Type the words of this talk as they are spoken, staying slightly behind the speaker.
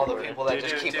All the people that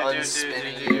just keep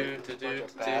unspinning you. Bunch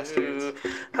of bastards.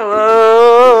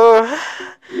 Hello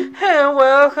and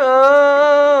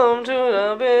welcome to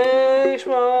the Big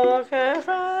Smoke and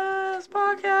Friends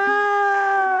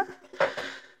podcast.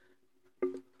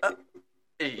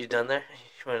 You done there?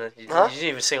 You didn't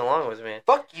even sing along with me.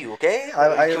 Fuck you, okay?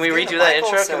 Can we redo that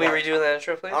intro? Can we redo that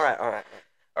intro, please? Alright.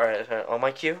 Alright, on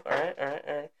my cue.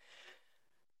 Alright.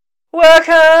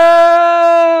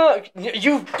 Welcome!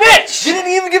 You bitch! You didn't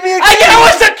even give me a cue! That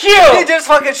was the cue! You just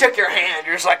fucking shook your hand.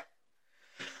 You're just like...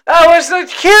 That was the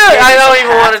cue! I don't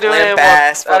even want to do it anymore.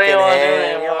 I don't even want to do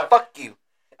it anymore. Fuck you.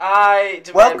 I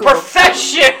demand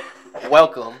perfection!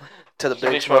 Welcome to the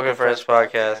Big Smoking Friends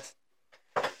podcast.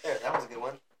 There, that was a good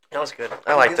one. That was good.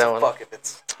 I like that one. Fuck if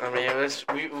it's... I mean, it was...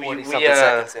 We 40-something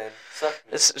seconds in.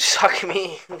 Suck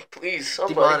me. Please,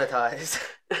 somebody. Demonetized.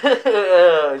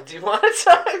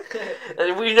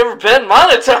 Demonetized? We've never been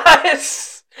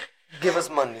monetized. Give us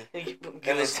money.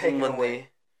 Give us money.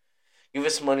 Give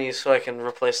us money so I can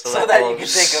replace the so that you can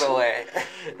take it away.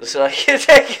 So I can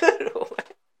take it away.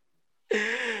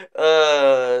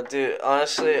 Dude,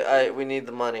 honestly, we need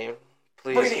the money.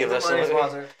 Please give us money.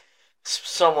 Sponsor.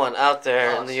 Someone out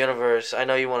there in the universe, I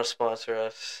know you want to sponsor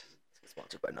us.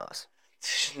 Sponsored by Nos.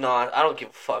 No, I don't give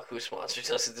a fuck who sponsors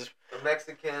us. The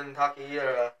Mexican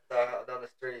taqueria down the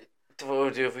street.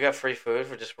 Dude, if we got free food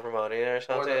for just promoting it or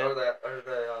something. Or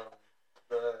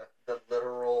the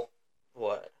literal...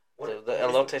 What? The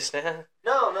elote stand?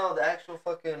 No, the actual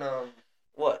fucking,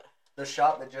 What? The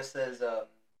shop that just says,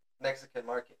 Mexican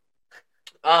market.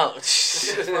 Oh,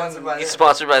 sponsored by them.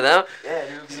 Sponsored by them? Yeah,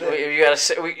 dude. You gotta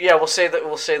say, we'll say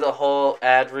the whole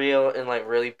ad reel in like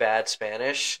really bad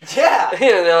Spanish. Yeah.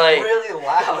 They're like really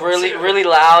loud. Really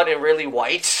loud and really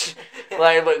white.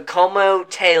 Like como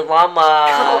te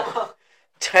llama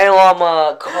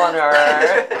Connor.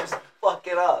 Just fuck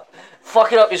it up.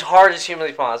 Fuck it up as hard as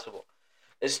humanly possible,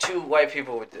 as two white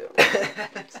people would do.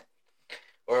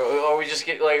 Or we just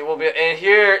get like and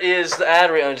here is the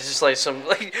ad reel and it's just like some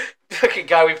like fucking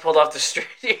guy we pulled off the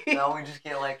street. No, we just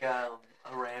get like a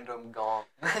random gong.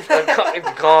 Gong.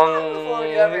 Before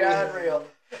we have your ad reel.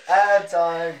 Ad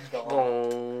time. Gong.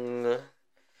 Gong.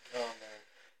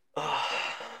 Oh man.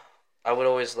 I would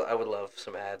love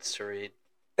some ads to read.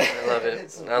 I love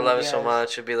it. I love it so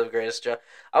much. It'd be the greatest job.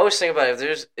 I always think about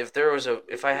it,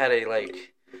 if I had a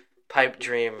like pipe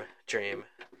dream.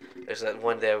 There's that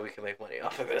one day we can make money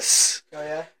off of this. Oh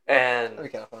yeah. And that'd be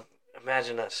kind of fun.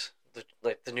 Imagine us, the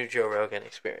new Joe Rogan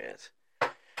experience.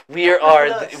 We are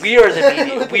the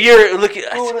media. We are looking.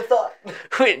 Who would have thought?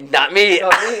 Not me.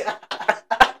 Not me.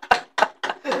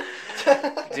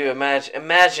 Dude,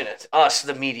 imagine it. Us,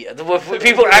 the media, the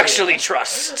people actually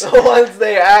trust. The ones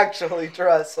they actually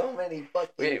trust. So many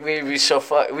fucking. We'd be so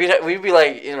fuck. We'd be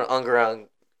like in an underground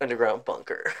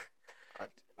bunker.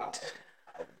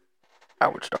 I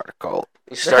would start a cult.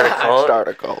 You start a cult? I'd start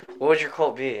a cult. What would your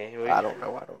cult be? I don't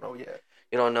know yet.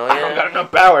 You don't know yet? I don't got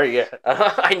enough power yet.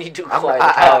 I need to acquire the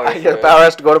power. The power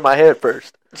has to go to my head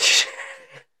first.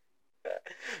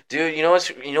 Dude, you know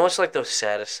what's like the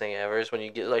saddest thing ever is when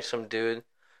you get like some dude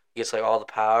gets like all the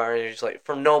power and he's like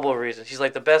for noble reasons. He's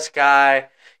like the best guy.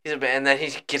 And then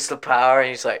he gets the power and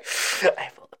he's like, I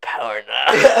have all the power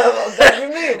now.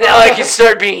 Now I can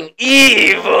start being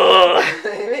evil.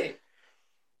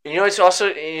 You know, it's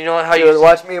also, you know how you...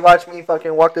 Watch me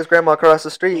fucking walk this grandma across the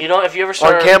street. You know, if you ever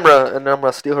start... On camera, and then I'm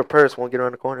going to steal her purse when we get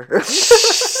around the corner.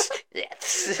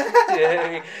 Yes.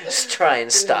 Just try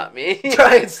and stop me.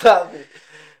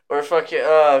 Or fucking...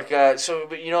 Oh, God. So,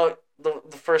 but you know, the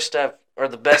first step, or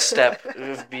the best step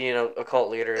of being a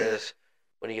cult leader is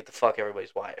when you get to fuck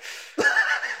everybody's wife.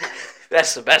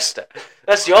 That's the best step.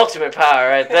 That's the ultimate power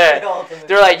right there.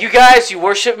 They're like, you guys, you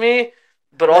worship me.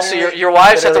 But also, your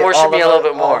wives have to worship me a little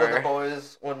bit more. All of the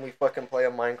boys, when we fucking play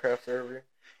a Minecraft server.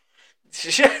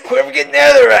 Whoever getting the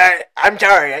other right. I'm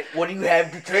sorry. What do you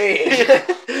have to trade?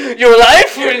 Your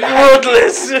life or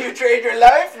worthless? You trade your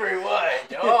life for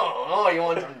what? Oh, you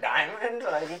want some diamonds?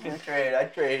 I can trade. I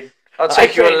trade. I'll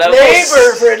take your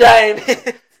labor for a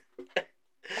diamond.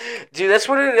 Dude, that's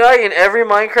what it like in every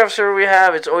Minecraft server we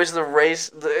have. It's always the race,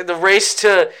 the race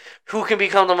to who can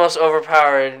become the most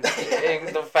overpowered and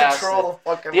the fastest.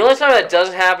 The only time that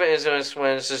doesn't happen is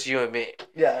when it's just you and me.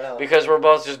 Yeah, I know. Because we're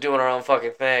both just doing our own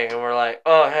fucking thing, and we're like,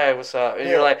 oh hey, what's up? And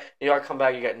you're like, you come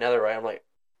back, you got netherite. I'm like,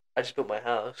 I just built my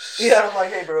house. Yeah, I'm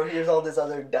like, hey bro, here's all this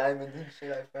other diamonds and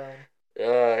shit I found.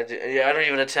 Yeah, I don't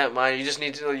even attempt mine. You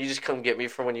just come get me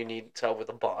for when you need help with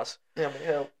the boss. Yeah, man,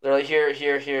 help. They're like, here.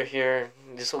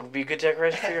 This will be good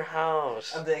decoration for your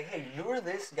house. I'm like, hey, you were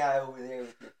this guy over there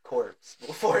with your corpse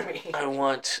before me. I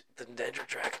want the Ender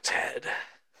Dragon's head.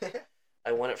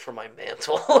 I won it for my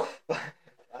mantle.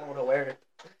 I want to wear it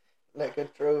like a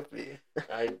trophy.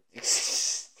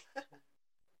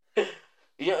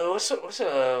 Yeah, what's you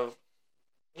know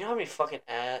how many fucking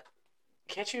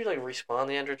can't you like respawn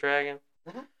the Ender Dragon?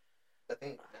 Mm-hmm. I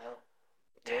think now.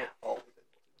 Damn. Oh.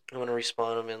 I want to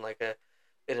respawn him in like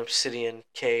an obsidian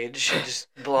cage and just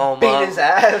blow him Beat up. his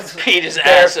ass. Beat his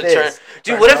ass and turn.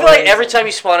 Dude, what if like every time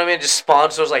you spawn him in, it just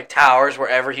spawns those like towers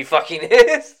wherever he fucking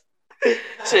is?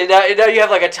 So now you have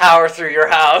like a tower through your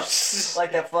house.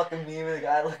 Like that fucking meme of the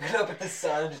guy looking up at the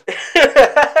sun.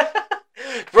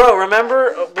 Bro,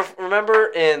 remember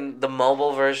in the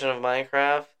mobile version of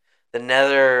Minecraft, the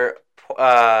Nether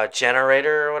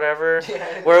generator or whatever,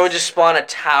 where it would just spawn a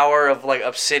tower of like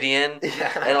obsidian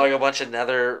and like a bunch of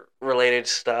Nether related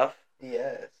stuff.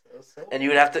 Yes, so and you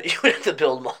would have to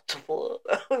build multiple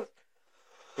of those.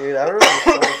 Dude, I remember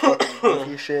so much fucking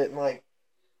goofy shit. And, like,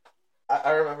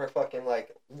 I remember fucking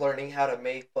like learning how to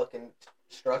make fucking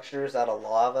structures out of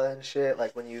lava and shit.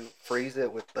 Like when you freeze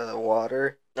it with the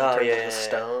water, it turns into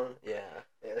stone. Yeah,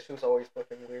 that shit was always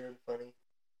fucking weird and funny.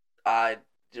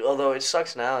 Although it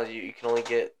sucks now, you can only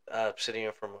get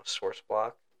obsidian from a source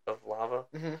block of lava.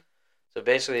 Mm-hmm. So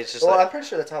basically, it's just. Well, I'm pretty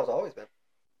sure that's how it's always been.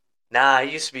 Nah,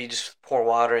 it used to be just pour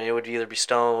water and it would either be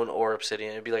stone or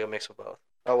obsidian. It'd be like a mix of both.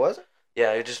 Oh, was it?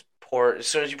 Yeah, you just pour as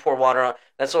soon as you pour water on.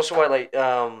 That's also why like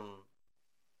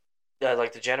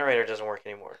the generator doesn't work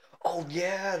anymore. Oh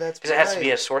yeah, that's because it has to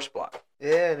be a source block.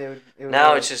 Yeah, and it would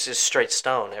now it's just straight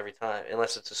stone every time.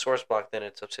 Unless it's a source block, then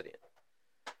it's obsidian.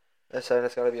 That's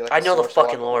gotta be like. I know the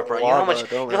fucking lore, bro. You know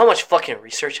how much fucking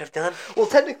research I've done. Well,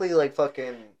 technically, like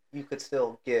fucking, you could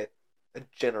still get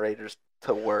generators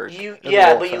to work. But you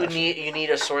need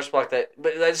a source block that.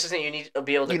 But that's the thing. You need to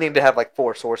be able to. You need to have like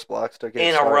 4 source blocks to get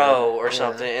in a row or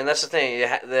something, and that's the thing.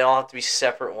 They all have to be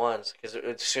separate ones because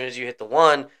as soon as you hit the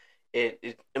one,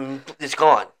 it's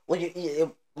gone. Well,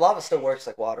 lava still works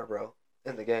like water, bro,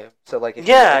 in the game. So like, if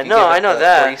I you know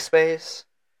that. Free space.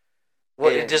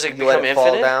 What does it become let it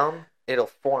infinite? Fall down, it'll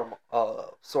form a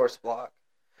source block.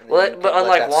 Well, but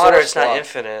unlike water, it's not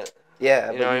infinite.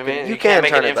 Yeah, you know what I mean. You can't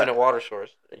make an infinite water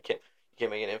source. You can't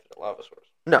make an infinite lava source.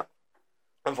 No,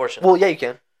 unfortunately. Well, yeah, you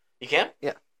can. You can?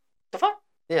 Yeah. The fuck?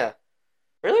 Yeah.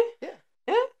 Really? Yeah.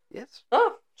 Yeah. Yes.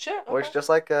 Oh shit. Okay. Works just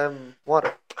like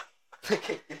water.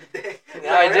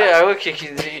 I did. I would kick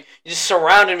you. You just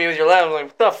surrounded me with your lap. I'm like,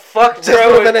 what the fuck, bro? Just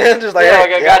moving in, just like,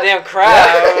 like a goddamn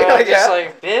crab. Yeah. Just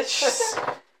like,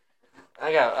 bitch.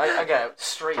 I got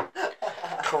straight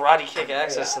karate kick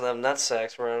access to them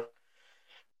nutsacks, bro.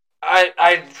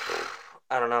 I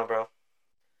don't know, bro.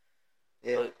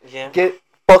 Yeah. But, yeah. Get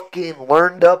fucking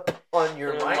learned up on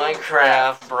your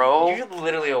Minecraft, bro. You're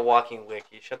literally a walking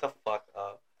wiki. Shut the fuck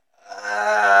up.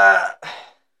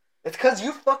 It's because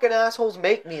you fucking assholes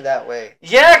make me that way.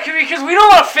 Yeah, because we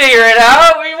don't want to figure it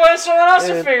out. We want someone else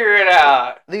to figure it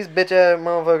out. These bitch ass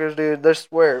motherfuckers, dude, they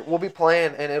swear. We'll be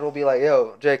playing and it'll be like,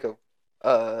 yo, Jacob,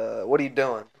 what are you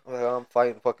doing? I'm like, I'm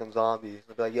fighting fucking zombies.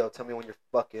 They'll be like, yo, tell me when you're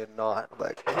fucking not. I'm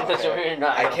like, okay. You're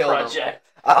not. I killed them.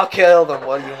 I'll kill them.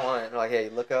 What do you want? And like, hey,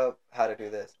 look up how to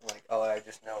do this. I'm like, oh, I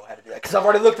just know how to do that. Because I've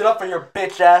already looked it up for your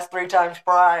bitch ass 3 times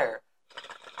prior.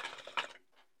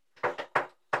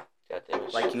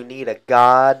 Like you need a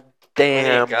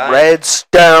goddamn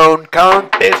redstone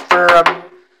compass for a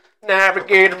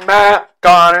navigator map,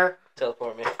 Connor.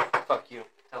 Teleport me. Fuck you.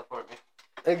 Teleport me.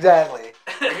 Exactly.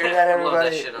 You hear that, everybody?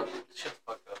 Love that shit up. Shut the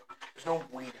fuck up. There's no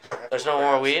weed. There's no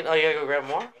more weed? Oh, you gotta go grab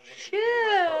more? Shit.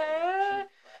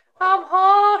 I'm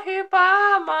home here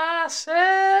by myself. I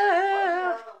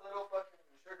have a little fucking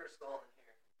sugar skull in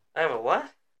here. I have a what?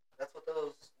 That's what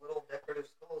those little decorative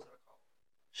skulls are called.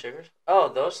 Sugars? Oh,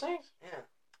 those things? Yeah.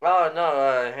 Oh,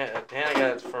 no, Hannah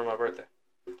got it for my birthday.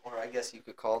 Or I guess you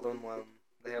could call them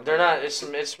they have. They're not, it's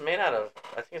made out of,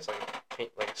 I think it's like paint,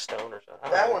 like a stone or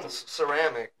something. That one's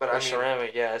ceramic, but I mean.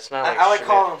 Ceramic, yeah, it's not like I like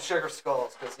calling them sugar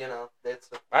skulls, because, you know,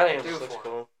 I think it looks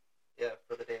cool. Yeah,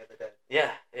 for the Day of the Dead.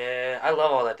 Yeah, I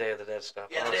love all that Day of the Dead stuff.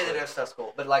 Yeah, the Day of the Dead stuff's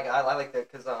cool, but like I like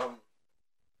that because I learned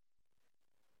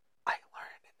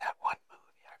in that one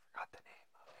movie, I forgot the name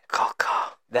of it.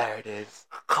 Coco. There it is.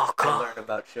 Coco. I learned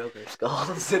about sugar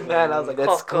skulls and that. I was like,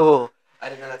 that's cool. I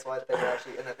didn't know that's why they were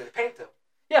actually and that they paint them.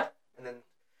 Yeah, and then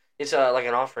it's like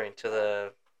an offering to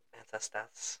the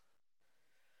ancestors.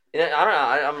 You know, I don't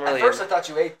know. I'm really. At first, I thought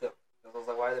you ate them. I was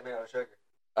like, why are they made out of sugar?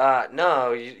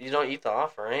 No, you don't eat the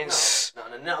offerings.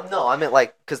 No. I meant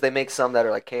like because they make some that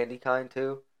are like candy kind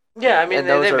too. Yeah, I mean and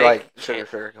those they are make like sugar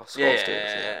skulls too.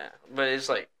 Yeah, but it's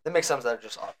like they make some that are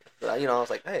just offerings. But, you know, I was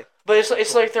like, hey. But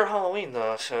it's like their Halloween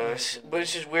though, so but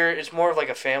it's just weird. It's more of like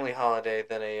a family holiday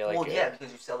than a like. Well, yeah,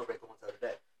 because you celebrate the ones that are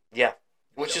dead. Yeah.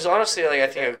 Which is honestly, like, I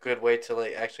think a good way to,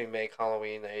 like, actually make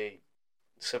Halloween a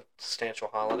substantial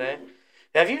holiday.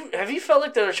 Have you felt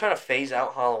like they're trying to phase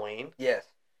out Halloween? Yes.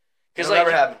 Because like,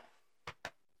 never happened.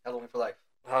 Halloween for life.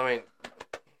 Halloween.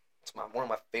 It's one of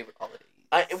my favorite holidays.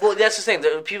 Well, that's the thing.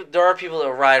 There are people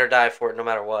that ride or die for it no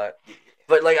matter what. Yeah.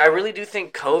 But, like, I really do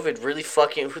think COVID really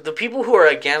fucking... The people who are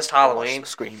against Halloween...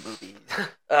 Scream movies.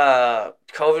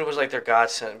 COVID was, like, their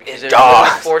godsend. Because it really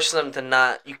forced them to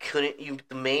not... The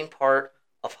main part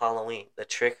of Halloween, the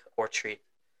trick or treat.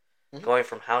 Mm-hmm. Going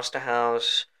from house to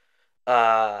house,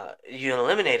 you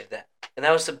eliminated that. And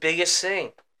that was the biggest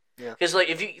thing. Yeah. Because, like,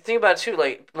 if you think about it, too,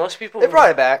 like, most people... They brought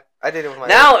it back. I did it with my...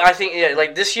 Now, I think, yeah,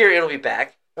 like, this year it'll be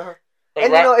back. Uh-huh. Like,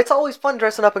 and, it's always fun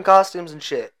dressing up in costumes and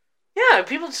shit. Yeah,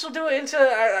 people still do it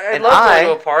I'd love going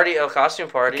to a party, a costume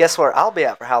party. Guess where I'll be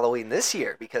at for Halloween this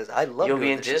year, because I love You'll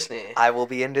be in Disney. Shit. I will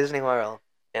be in Disney World.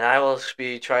 And I will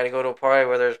be trying to go to a party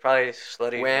where there's probably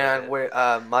slutty...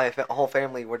 My whole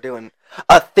family, we're doing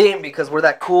a theme because we're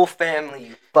that cool family,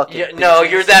 you fucking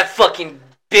you're that fucking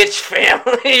bitch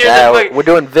family. We're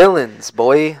doing villains,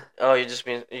 boy. Oh, you're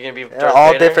going to be Darth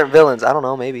all Vader? Different villains. I don't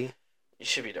know, maybe. You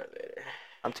should be Darth Vader.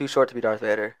 I'm too short to be Darth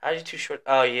Vader. How are you too short?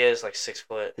 Oh, he is like 6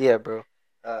 foot. Yeah, bro.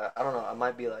 I don't know. I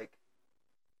might be like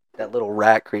that little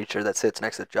rat creature that sits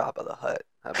next to Jabba the Hutt.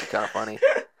 That'd be kind of funny.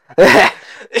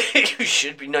 You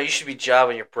should be. No, you should be Jabba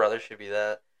and your brother should be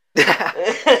that. You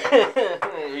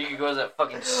could go as that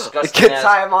fucking disgusting... You could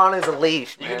tie him on as a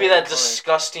leash. You could be that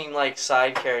disgusting, like,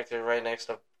 side character right next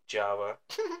to Jabba.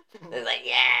 It's like,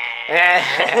 yeah.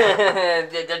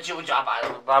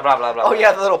 Jabba, blah, blah, blah, blah. Oh,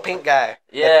 yeah, the little pink guy.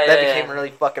 Yeah, that became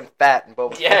really fucking fat and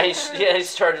Boba Fett. He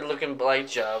started looking like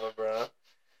Jabba, bro.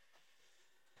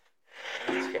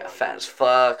 Yeah, fat as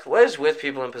fuck. What is with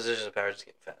people in positions of power just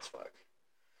getting fat as fuck?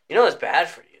 You know that's bad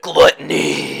for you.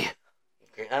 Gluttony.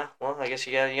 Yeah, well, I guess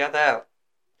you got that.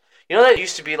 You know that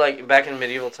used to be, like, back in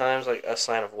medieval times, like, a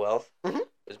sign of wealth? Mm-hmm.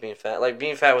 Was being fat. Like,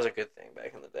 being fat was a good thing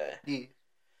back in the day. Yeah.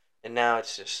 And now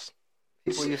it's just...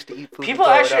 People used to eat food. People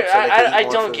actually... I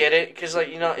don't get it, because, like,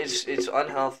 you know, it's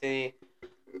unhealthy,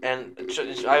 and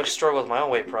I struggle with my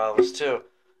own weight problems, too.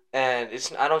 And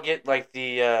I don't get, like,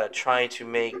 the trying to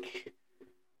make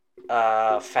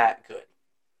fat good.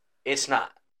 It's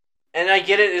not. And I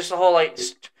get it, it's the whole, like...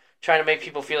 Trying to make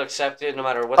people feel accepted no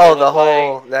matter what they look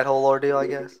like. That whole ordeal, I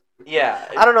guess. Yeah.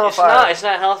 I don't know it's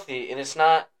not healthy, and it's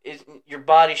not... your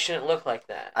body shouldn't look like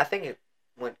that. I think it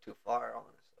went too far,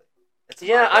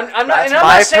 honestly. I'm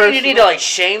not saying you need to, like,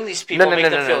 shame these people and make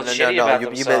them feel shitty about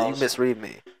themselves. You misread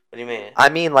me. What do you mean? I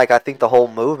mean, like, I think the whole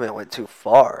movement went too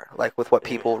far, like, with what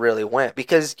people really went.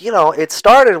 Because, you know, it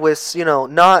started with, you know,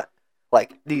 not,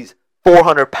 like, these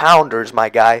 400-pounders, my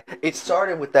guy. It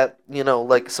started with that, you know,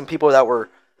 like, some people that were...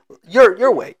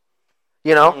 your weight,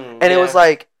 you know, and it was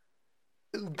like,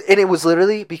 and it was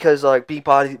literally because like be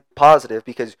body positive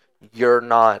because you're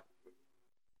not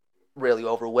really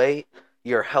overweight,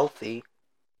 you're healthy.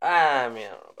 I mean,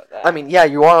 I don't know about that. I mean, yeah,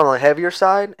 you are on the heavier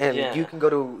side, and you can go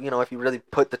to, you know, if you really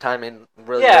put the time in,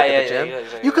 really work at the gym,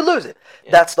 exactly. You could lose it.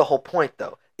 Yeah. That's the whole point,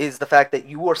 though, is the fact that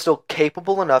you are still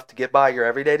capable enough to get by your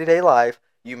everyday life.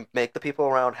 You make the people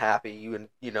around happy. You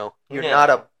know, you're not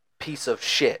a piece of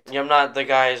shit. You're not the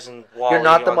guys in wall. You're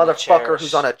not the motherfucker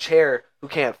who's on a chair who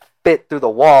can't fit through the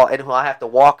wall and who I have to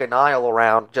walk an aisle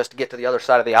around just to get to the other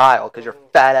side of the aisle because your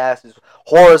fat ass is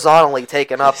horizontally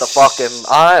taking up the fucking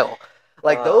aisle.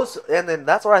 Like those, and then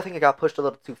that's where I think it got pushed a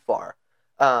little too far.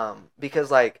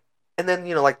 Because like, and then,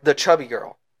 you know, like the chubby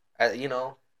girl, you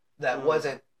know, that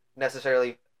wasn't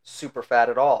necessarily super fat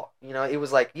at all. You know, it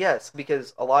was like, yes,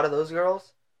 because a lot of those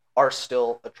girls are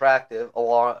still attractive. A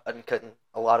lot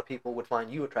of people would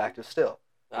find you attractive still.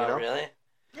 You know? Really?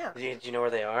 Yeah. Do you know where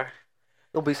they are?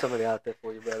 There'll be somebody out there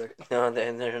for you, brother. No,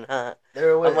 they're not.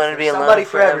 There will. I'm gonna be alone somebody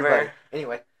forever. for everybody.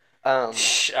 Anyway.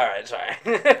 Shh. All right, sorry.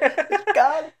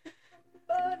 God.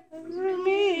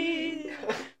 Me.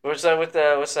 What's that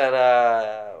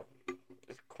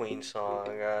Queen song?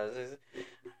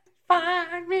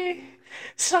 Find me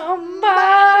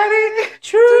somebody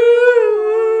true.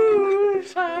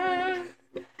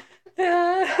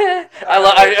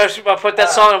 I put that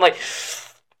song. I'm like,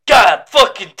 God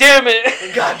fucking damn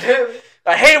it! God damn it!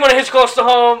 I hate it when it hits close to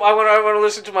home. I want to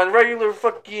listen to my regular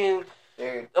fucking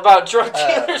about drug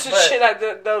dealers and shit.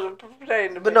 That was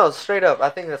pertaining to me. But no, straight up, I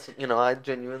think that's, you know, I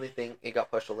genuinely think it got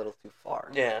pushed a little too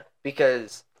far. Yeah.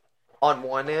 Because on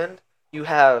one end, you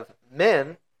have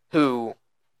men who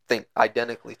think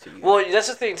identically to you. Well, that's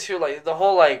the thing too. Like the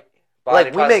whole body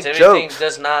positivity thing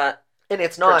does not, and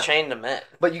it's not pertain to men.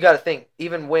 But you got to think,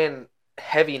 even when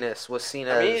heaviness was seen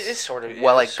as it's sort of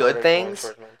good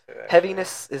things,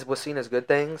 heaviness was seen as good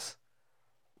things.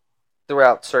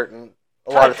 throughout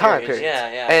a lot of time periods.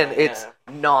 Yeah, and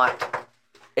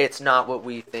it's not what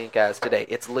we think as today.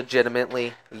 It's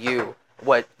legitimately you.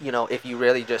 What, if you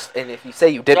really if you say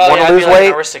you didn't want to lose weight,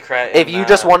 an aristocrat if you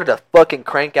just wanted to fucking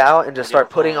crank out and just start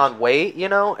putting on weight,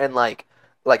 and like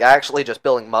actually just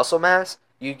building muscle mass,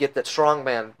 you get that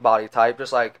strongman body type,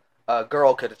 just like a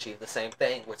girl could achieve the same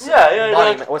thing with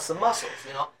with some muscles,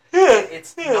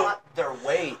 It's not their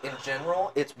weight in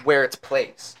general, it's where it's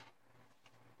placed.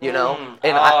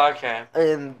 Okay.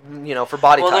 And for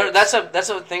body types. That's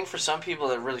a thing for some people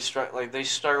that really struggle. Like they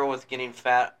struggle with getting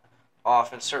fat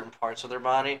off in certain parts of their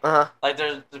body. Like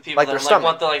there's the people that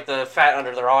want the fat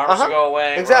under their arms to go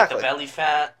away. Exactly. Or the belly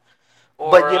fat.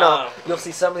 Or, but you'll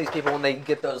see some of these people when they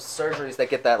get those surgeries that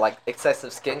get that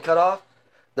excessive skin cut off.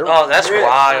 That's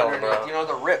wild, bro.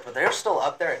 They're ripped, but they're still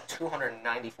up there at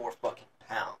 294 fucking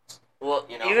pounds. Well,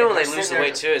 even when they lose the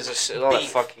weight too, it's just all that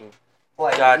fucking.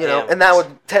 And that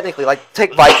would technically,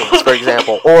 take Vikings for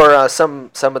example, or some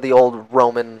of the old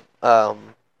Roman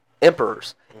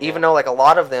emperors. Yeah. Even though a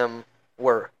lot of them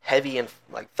were heavy and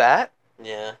fat,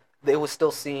 they was still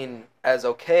seen as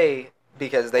okay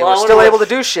because they were still able to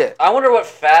do shit. I wonder what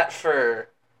fat for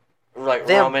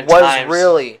Roman times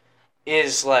really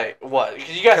is what?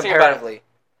 Because you gotta think about it.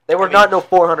 They were not no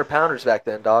 400 pounders back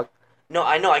then, dog. No,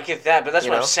 I know, I get that, but that's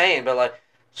what I'm saying. But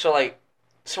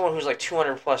someone who's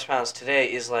 200 plus pounds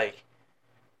today is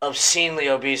obscenely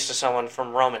obese to someone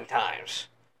from Roman times.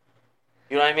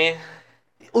 You know what I mean?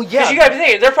 Well, yeah. Because you gotta be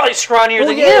thinking, they're probably scrawnier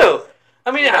than you.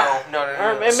 I mean,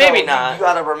 no. Maybe not. You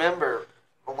gotta remember,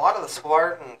 a lot of the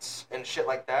Spartans and shit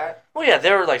like that. Well, yeah,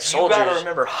 they were soldiers. You gotta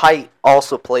remember, height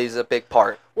also plays a big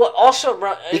part. Well, also,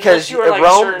 because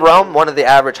Rome, one of the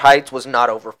average heights was not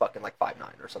over fucking 5'9"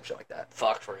 or some shit like that.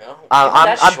 Fuck for real.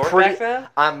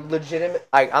 I'm legitimate.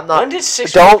 I'm not. When did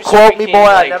 6 don't quote me, boy.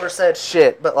 I never said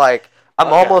shit, but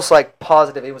I'm almost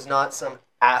positive it was not some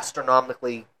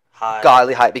astronomically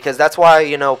godly height, because that's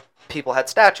why people had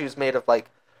statues made of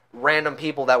random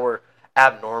people that were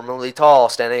abnormally tall,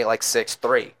 standing at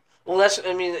 6'3". Well,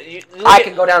 I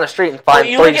can go down the street and find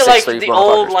 3 6'3" You look at the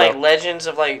old legends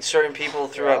of certain people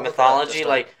throughout mythology,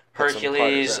 like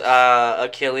Hercules,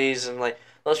 Achilles, and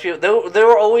those people. They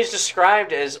were always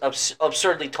described as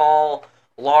absurdly tall,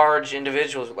 large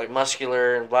individuals,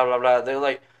 muscular and blah blah blah.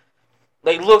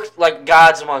 They looked like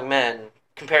gods among men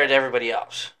compared to everybody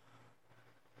else.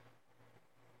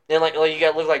 And you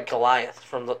got to look like Goliath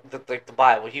from the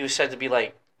Bible. He was said to be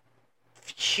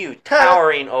huge,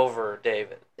 towering over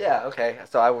David. Yeah, okay.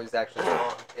 So I was actually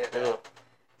wrong.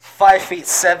 5 feet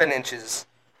 7 inches.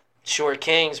 Short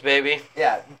kings, baby.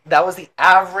 Yeah, that was the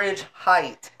average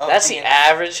height. That's the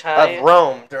average height of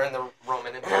Rome during the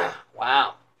Roman Empire.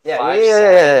 Wow.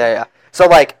 Yeah. So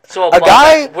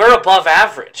we're above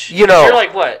average. You're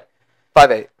what?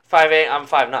 5'8". 5'8". I'm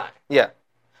 5'9". Yeah.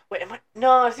 Wait, am I?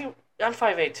 No, I think I'm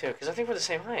 5'8" too, because I think we're the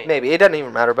same height. Maybe it doesn't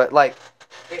even matter, but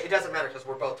it doesn't matter because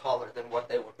we're both taller than what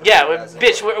they were. Yeah,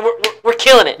 bitch, we're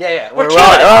killing it. Yeah, we're killing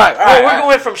it. All right, we're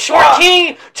going from short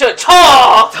king to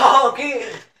tall. Tall king.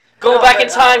 Go back in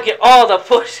time, get all the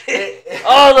pussy,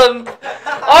 all the women.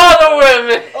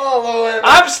 All the women.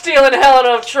 I'm stealing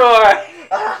Helena of Troy.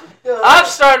 I'm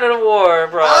starting a war,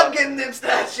 bro. I'm getting them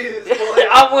statues, boy.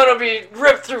 I'm gonna be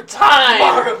ripped through time.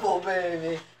 Marvel,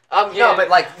 baby. I'm getting. No, but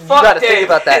you gotta think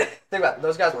about that. Think about it.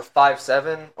 Those guys were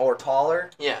 5'7" or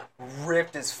taller. Yeah.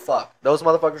 Ripped as fuck. Those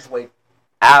motherfuckers weigh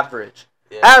average.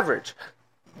 Yeah. Average.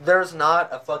 There's not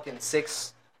a fucking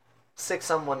six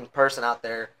someone person out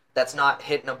there that's not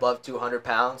hitting above 200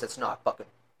 pounds. It's not fucking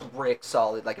brick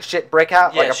solid, like a shit brick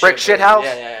house, like a brick shit house.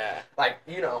 Yeah.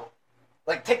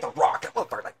 Take the Rock. That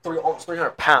motherfucker, almost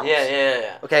 300 pounds.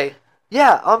 Yeah. Okay.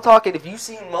 Yeah, I'm talking. If you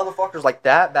seen motherfuckers like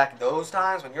that back those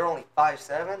times when you're only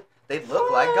 5'7", they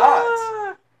look like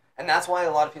gods. And that's why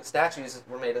a lot of statues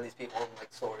were made of these people and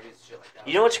stories and shit like that.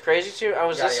 You know what's crazy too? I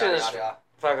was listening to this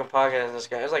fucking podcast and this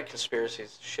guy. It was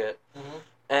conspiracies shit. Mm-hmm.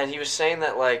 And he was saying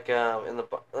that in the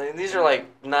these are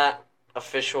not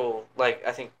official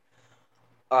I think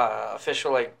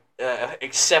official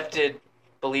accepted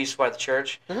beliefs by the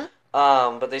church.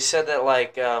 Mm-hmm. But they said that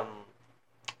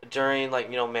during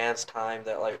man's time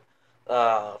that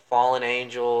fallen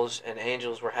angels and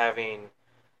angels were having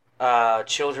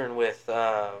children with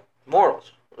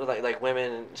mortals, like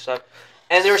women and stuff,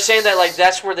 and they were saying that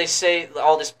that's where they say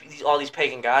all these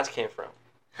pagan gods came from.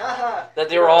 That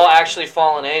they were all actually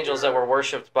fallen angels that were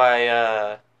worshipped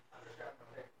by.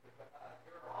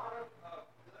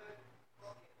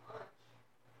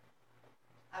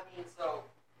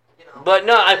 But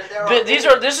no,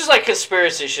 this is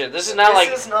conspiracy shit. This is not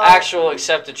actual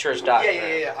accepted church doctrine.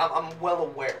 Yeah. I'm well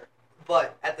aware,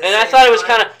 but at the and same I thought it was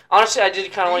time, Honestly, I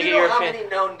did kind of want to get your opinion. Do you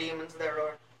know how many known demons there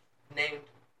are named?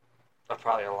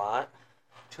 Probably a lot.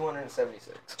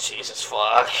 276. Jesus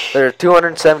fuck. There are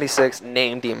 276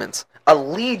 named demons. A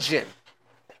legion.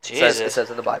 Jesus. It says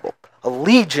in the Bible. A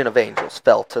legion of angels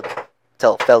fell to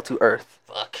earth.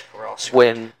 Fuck. We're all screwed.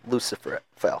 When Lucifer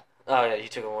fell. Oh yeah, you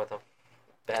took him with him.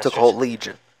 Took a whole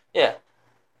legion. Yeah.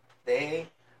 They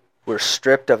were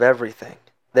stripped of everything.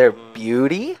 Their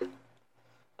beauty,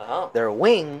 their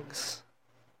wings,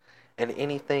 and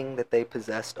anything that they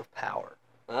possessed of power.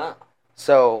 Oh.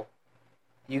 So,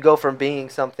 you go from being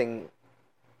something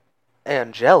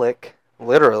angelic,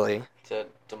 literally, to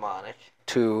demonic,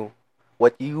 to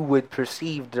what you would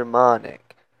perceive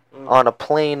demonic on a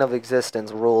plane of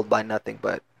existence ruled by nothing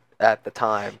but, at the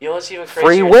time, you know what's even crazier?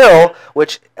 Free will,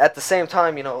 which at the same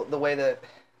time, you know, the way that...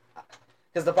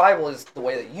 Because the Bible is the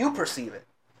way that you perceive it.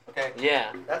 Okay?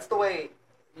 Yeah. That's the way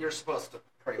you're supposed to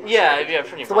pretty much. Yeah,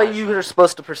 pretty much. It's the way you're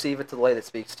supposed to perceive it to the way that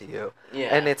speaks to you. Yeah.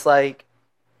 And it's like...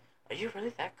 Are you really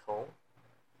that cold?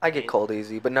 I get cold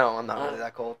easy, but no, I'm not really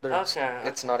that cold. Okay.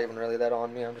 It's not even really that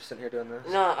on me. I'm just sitting here doing this.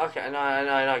 No, okay. No,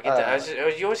 I get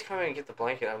that. You always come in and get the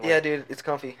blanket. I'm like, yeah, dude, it's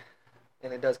comfy.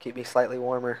 And it does keep me slightly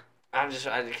warmer. Because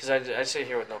I sit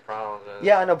here with no problems.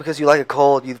 Yeah, I know, because you like it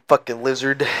cold, you fucking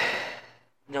lizard.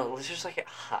 No, lizards like it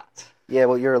hot. Yeah,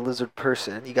 well, you're a lizard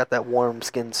person. You got that warm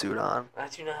skin suit on. I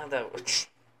do not have that.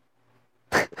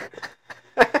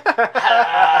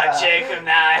 Jacob,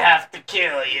 now I have to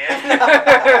kill you.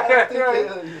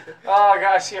 Oh,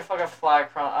 God, I see a fucking fly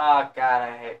crawling. Oh, God,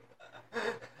 I hate...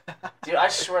 Dude, I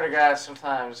swear to God,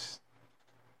 sometimes...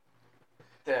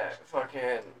 That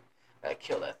fucking... I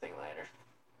kill that thing later.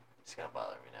 It's gonna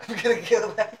bother me now. I'm gonna kill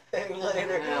that thing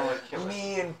later. Yeah, I'm gonna kill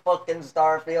me and fucking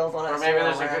Starfield on a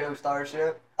random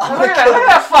starship. Look at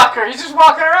that fucker! He's just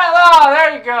walking around. Oh,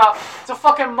 there you go. It's a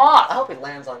fucking moth. I hope he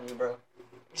lands on you, bro.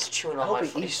 He's chewing on my.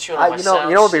 He's chewing on my You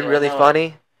know what would be really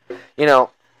funny? You know.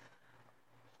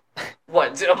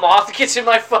 What? A moth gets in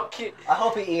my fucking... I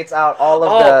hope he eats out all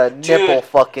of the nipple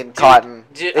fucking cotton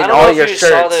in all your shirts.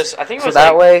 Saw this. I think it so was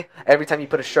that way, every time you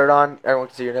put a shirt on, everyone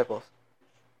can see your nipples.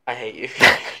 I hate you.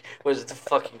 Was it the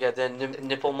fucking goddamn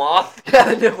nipple moth?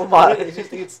 Yeah, the nipple moth. He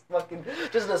just eats fucking...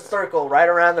 Just a circle right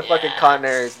around the fucking cotton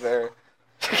areas there.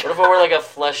 What if I wear like a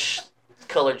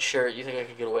flesh-colored shirt? You think I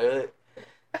could get away with it?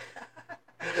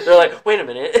 They're like, wait a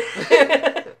minute.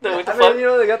 What the fuck? You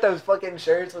know, they got those fucking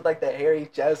shirts with like the hairy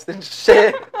chest and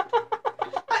shit.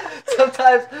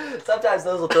 Sometimes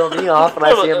those will throw me off when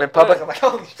I see them in public. I'm like,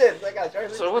 holy shit, that guy's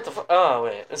shirt. So what the fuck? Oh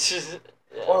wait, it's just.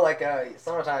 Yeah. Or like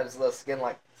sometimes the skin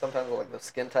sometimes like the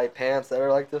skin tight pants that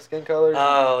are like the skin colors.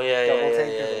 Oh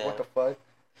yeah. What the fuck?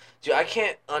 Dude, I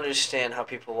can't understand how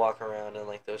people walk around in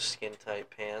like those skin tight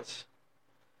pants.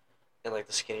 And like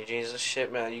the skinny jeans and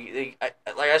shit, man.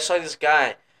 I saw this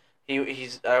guy,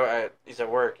 he's at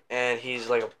work and he's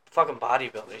like a fucking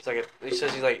bodybuilder. He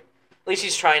says he's like, at least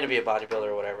he's trying to be a bodybuilder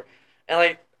or whatever. And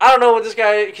like I don't know what this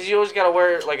guy, because he always gotta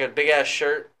wear like a big ass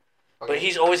shirt, but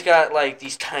he's always got like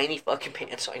these tiny fucking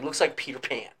pants on. He looks like Peter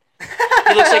Pan.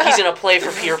 He looks like he's in a play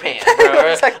for Peter Pan,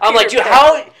 bro. I'm like, dude,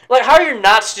 how are your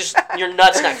nuts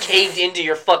not caved into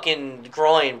your fucking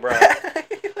groin, bro?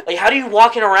 Like, how do you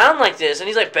walking around like this? And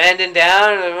he's like bending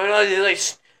down, and like,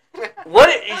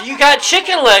 what? You got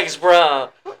chicken legs, bro.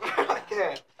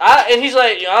 And he's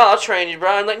like, I'll train you, bro.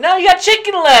 I'm like, no, you got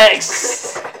chicken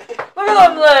legs. Look at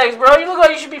them legs, bro. You look like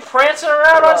you should be prancing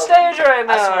around on stage right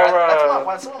now, bro.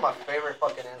 That's one of my favorite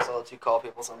fucking insults you call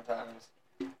people sometimes.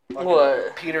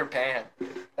 What? Peter Pan.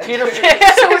 Peter Pan?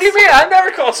 What do you mean? I've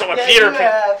never called someone Peter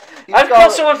Pan. I've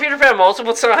called someone Peter Pan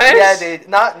multiple times. Yeah, dude.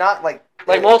 Not like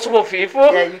multiple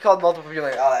people? Yeah, you called multiple people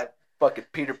like, oh, that fucking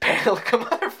Peter Pan looking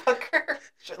motherfucker.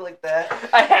 Shit like that.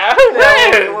 I have?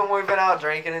 Yeah, when we've been out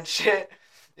drinking and shit.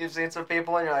 You've seen some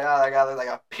people and you're like, oh, that guy looks like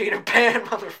a Peter Pan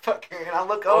motherfucker. And I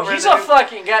look over. Oh, he's a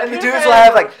fucking guy. And the dudes will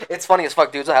have like, it's funny as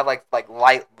fuck. Dudes will have like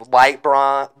light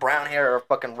brown hair or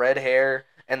fucking red hair.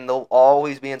 And they'll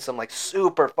always be in some like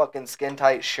super fucking skin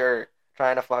tight shirt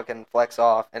trying to fucking flex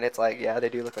off. And it's like, yeah, they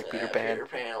do look like Peter Pan. Peter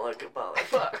Pan looking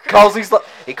motherfucker.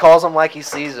 He calls him like he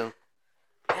sees him.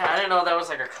 Yeah, I didn't know that was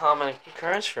like a common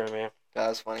occurrence for me. That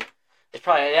was funny. It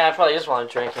probably is while I'm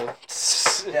drinking.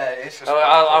 Yeah, it's just.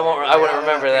 I wouldn't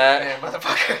remember that. Man,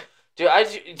 motherfucker. Dude, I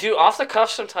do off the cuff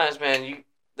sometimes, man.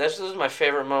 Those are my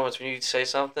favorite moments when you say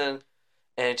something,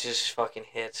 and it just fucking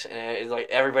hits, and like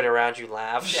everybody around you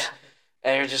laughs,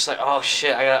 and you're just like, oh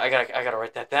shit, I gotta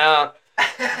write that down.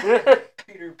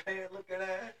 Peter Pan, look at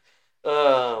that.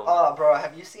 Oh, bro,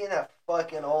 have you seen that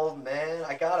fucking old man?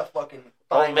 I got a fucking.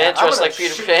 old man dressed like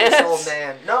Peter Pan? This old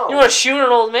man. No. You want to shoot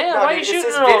an old man? No, Why dude, are you shooting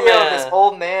this an old video man? of this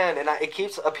old man, and it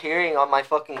keeps appearing on my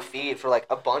fucking feed for like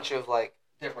a bunch of like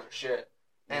different shit.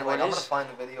 And like I'm gonna find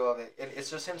the video of it. It's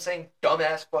just him saying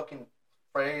dumbass fucking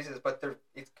phrases, but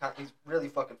he's really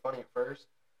fucking funny at first.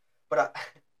 But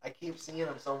I keep seeing him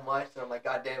so much that I'm like,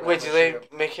 God damn it. Wait, do they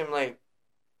make him like?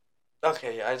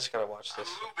 Okay, yeah, I just gotta watch this.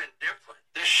 I'm moving different.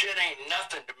 This shit ain't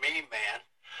nothing to me, man.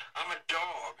 I'm a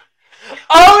dog.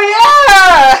 Oh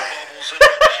yeah! Bubbles in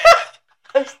the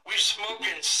bath. We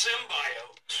smoking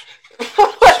symbiotes.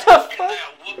 What the Smoking fuck?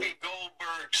 that Whoopi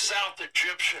Goldberg South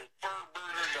Egyptian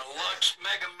Furburner Deluxe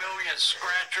Mega Million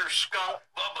Scratcher Skunk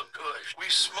Bubba Kush. We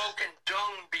smoking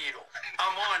Dung Beetle.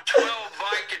 I'm on 12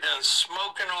 Vicodins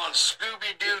smoking on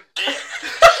Scooby-Doo dick.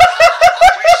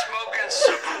 We smoking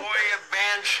Sequoia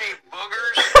Banshee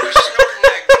boogers. We snorting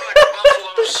that good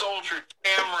Buffalo Soldier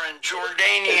Cameron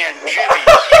Jordanian Jimmy.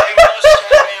 They must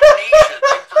have amnesia.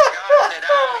 They forgot that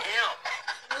I'm him.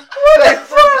 They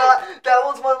forgot. That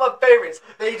one's one of my favorites.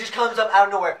 He just comes up out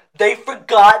of nowhere. They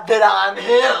forgot that I'm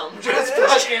him. Just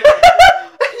fucking. He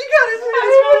got his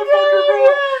motherfucker, bro.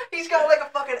 He's got like a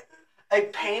fucking. A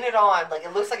painted on, like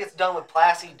it looks like it's done with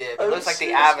plastic dip. It looks like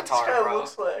the Avatar, bro.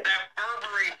 That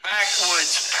Burberry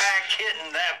backwoods pack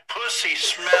hitting that pussy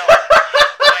smell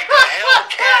like a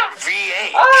Hellcat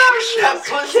V8. That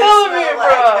pussy killing me, smell bro.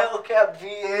 like Hellcat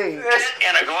V8.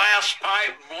 In a glass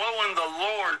pipe blowing the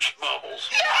Lord's bubbles.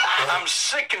 I'm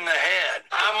sick in the head.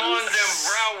 I'm on them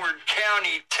Broward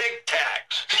County Tic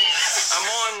Tacs. I'm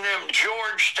on them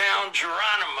Georgetown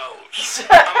Geronimos.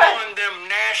 I'm on them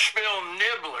Nashville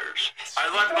Nibblers. I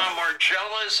left my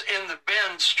Margellas in the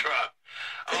Benz truck.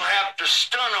 I'll have to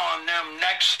stun on them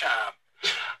next time.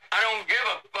 I don't give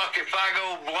a fuck if I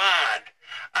go blind.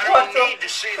 I don't need to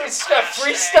see the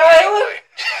freestyling?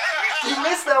 You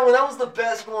missed that one. That was the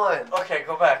best one. Okay,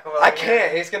 go back. I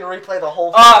can't. He's gonna replay the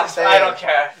whole thing. I don't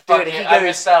care. Dude,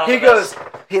 He goes.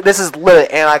 This is literally,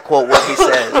 and I quote what he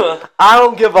says. I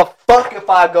don't give a fuck if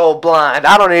I go blind.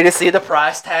 I don't need to see the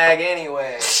price tag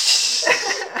anyway.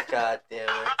 God damn it.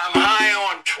 I'm high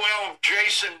on 12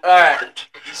 Jason Alright. Bourne.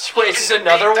 Wait, is this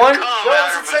another one? No,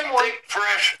 it's the same one. Thick,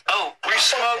 fresh oak. We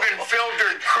smoking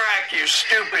filtered crack, you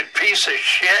stupid piece of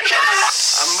shit.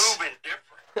 I'm moving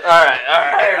different.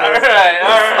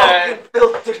 Alright.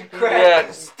 Filtered crack.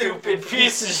 Yeah, stupid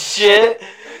piece of shit.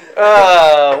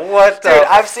 What the Dude,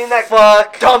 I've seen that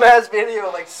fuck? dumbass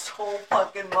video like so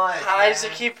fucking much. How does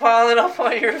it keep piling up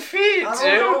on your feed, I don't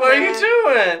dude? know, What are man. you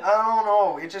doing? I don't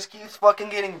know. It just keeps fucking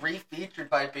getting refeatured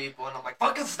by people, and I'm like,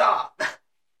 fucking stop.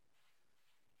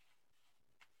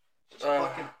 It's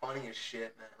fucking funny as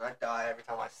shit, man. I die every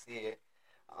time I see it.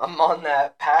 I'm on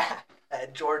that path,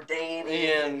 that Jordanian.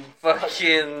 Ian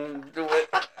fucking do it.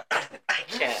 I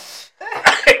can't.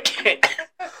 I can't.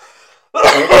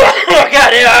 God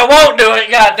damn, I won't do it.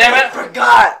 God damn I it.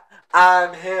 forgot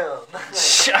I'm him.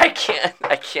 I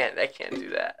can't do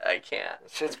that. I can't.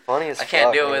 Shit's funny as I can't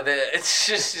fuck, deal man. with it. It's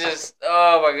just.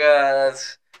 Oh my god.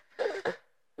 That's.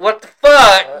 What the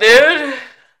fuck, dude?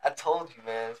 I told you,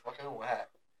 man. It's fucking whack.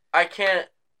 I can't.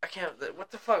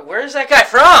 What the fuck? Where is that guy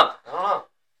from? I don't know.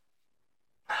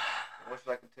 I wish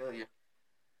I could tell you.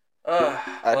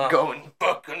 I'd go and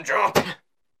fucking jump.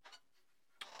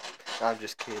 I'm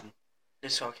just kidding.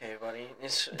 It's okay, buddy.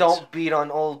 Don't beat on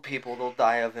old people; they'll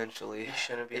die eventually. You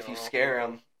shouldn't be. If you scare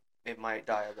them, it might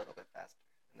die a little bit faster.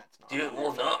 And that's not. Dude,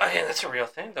 well, no, I mean, that's a real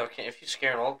thing, though. If you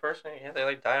scare an old person, yeah, they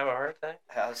like die of a heart attack.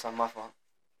 Yeah, that's not my fault.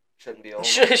 Shouldn't be old.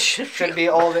 Shouldn't be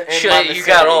old. In my Shit, vicinity. you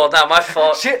got old. Not my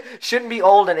fault. Shouldn't be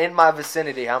old and in my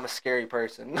vicinity. I'm a scary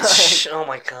person. Oh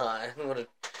my god,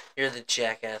 you're the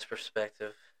jackass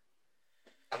perspective.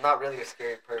 I'm not really a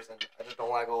scary person. I just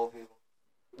don't like old people.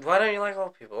 Why don't you like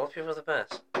old people? Old people are the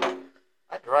best.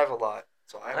 I drive a lot,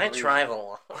 so I drive a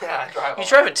lot. Yeah, I drive. You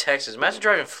drive in Texas. Imagine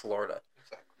driving in Florida.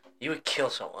 Exactly. You would kill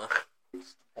someone.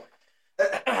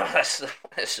 That's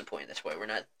the point. That's why we're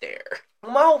not there.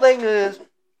 Well, my whole thing is,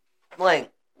 like,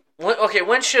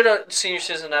 when should a senior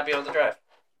citizen not be able to drive?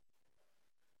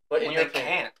 What, when they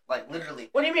can't, like, literally.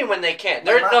 What do you mean when they can't?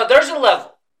 Like There's a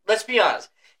level. Let's be honest.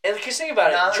 And because think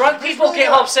about it, drunk people really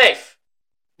get home safe.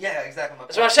 Yeah, exactly.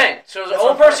 That's what I'm saying. So an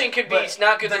old person could be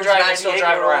not good to drive and still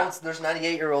driving around. There's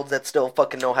 98-year-olds that still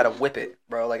fucking know how to whip it,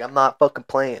 bro. Like, I'm not fucking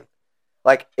playing.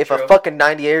 Like, if True. a fucking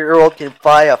 98-year-old can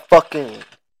fly a fucking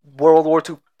World War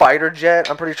II fighter jet,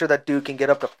 I'm pretty sure that dude can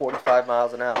get up to 45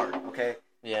 miles an hour, okay?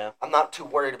 Yeah. I'm not too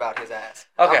worried about his ass.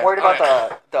 Okay. I'm worried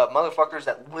about the motherfuckers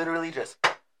that literally just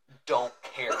don't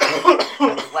care.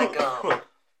 Like,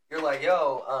 you're like,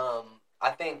 yo,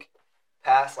 I think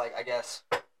past, like, I guess,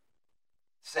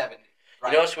 70.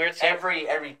 right? You know what's weird?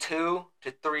 Every 2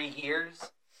 to 3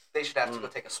 years, they should have to go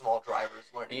take a small driver's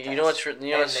learning test. You know what's? You know and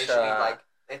what's? they should be like,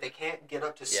 if they can't get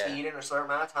up to speed in a certain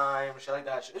amount of time, shit like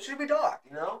that, it should be docked,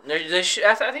 you know? They should,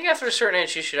 I think after a certain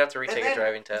age, you should have to retake a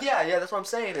driving test. Yeah, that's what I'm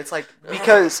saying. It's like,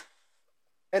 because,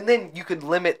 and then you could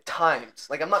limit times.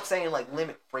 Like, I'm not saying, like,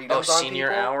 limit freedoms on senior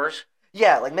people. hours?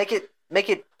 Yeah, like, make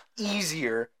it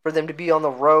easier for them to be on the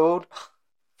road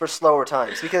for slower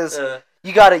times. Because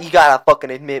you gotta fucking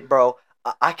admit, bro,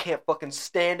 I can't fucking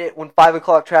stand it when 5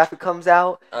 o'clock traffic comes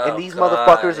out and these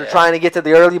motherfuckers are trying to get to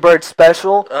the early bird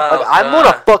special. I'm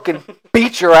gonna fucking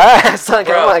beat your ass. Like,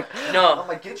 bro, I'm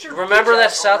like, get your remember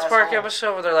that bitch South ass Park home.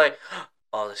 episode where they're like,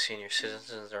 all the senior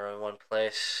citizens are in one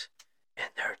place and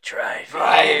they're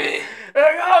driving.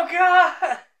 Oh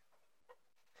god!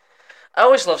 I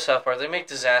always love South Park. They make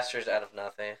disasters out of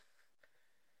nothing.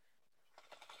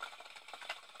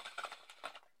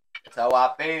 That's how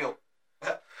I feel.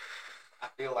 I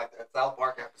feel like that South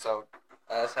Park episode.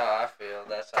 That's how I feel.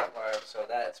 That South Park episode.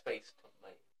 That speaks to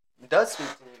me. It does speak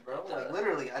to me, bro. Like,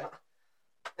 literally, I don't.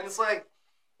 And it's like,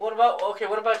 what about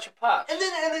your pops? And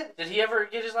then, did he ever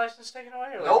get his license taken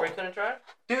away, or like Nope. where he couldn't drive?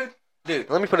 Dude,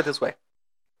 let me put it this way.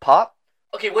 Pop.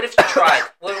 Okay, what if he tried?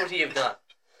 What would he have done?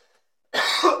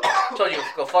 Told you to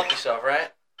go fuck yourself,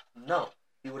 right? No,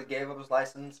 he would have gave up his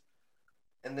license,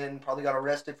 and then probably got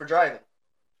arrested for driving.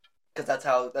 Because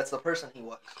that's the person he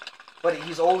was. But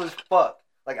he's old as fuck.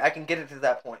 Like, I can get it to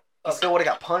that point. He still would have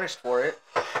got punished for it.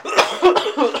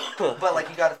 But, like,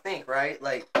 you gotta think, right?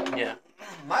 Like, yeah.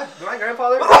 My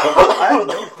grandfather, I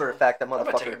know for a fact that I'm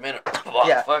gonna take a motherfucker. minute.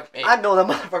 Yeah, fuck me. I know that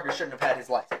motherfucker shouldn't have had his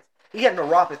license. He had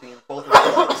neuropathy in both of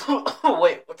his legs.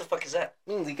 Wait, what the fuck is that?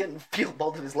 Means he couldn't feel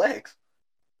both of his legs.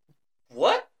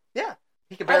 What? Yeah.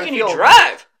 He could How barely can feel. you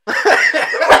drive?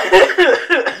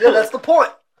 Yeah, that's the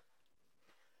point.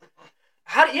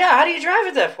 How do you drive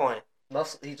at that point?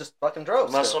 He just fucking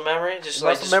drove. Muscle memory? Just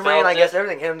memory and I felt guess it?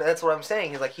 everything. And that's what I'm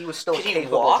saying. He's like, he was still a Could he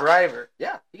capable walk? driver.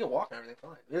 Yeah, he can walk and everything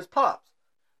fine. It was Pops.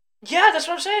 Yeah, that's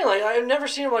what I'm saying. Like, I've never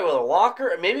seen him like with a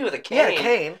walker, maybe with a cane. He had a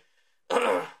cane.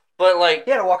 But like,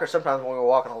 He had a walker sometimes when we were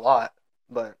walking a lot,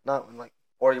 but not when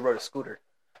or he rode a scooter.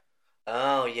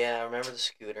 oh yeah, I remember the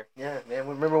scooter. Yeah, man.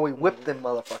 Remember we whipped them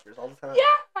motherfuckers all the time.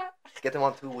 Yeah. Get them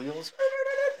on 2 wheels.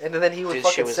 And then he would Dude,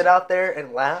 fucking sit out there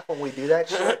and laugh when we do that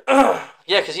shit.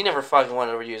 Yeah, because he never fucking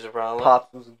wanted to use a problem.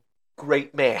 Pops was a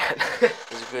great man.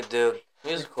 He's a good dude.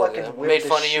 He was He a cool fucking guy. whipped Made the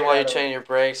fun of you shit while you're out of changing your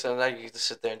brakes, and then you get to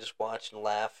sit there and just watch and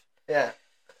laugh. Yeah.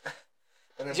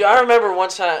 And then Dude, I remember one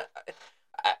time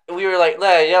we were like,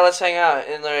 yeah, let's hang out,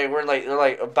 and they're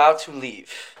like about to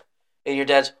leave, and your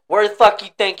dad's, where the fuck you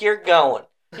think you're going?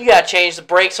 You gotta change the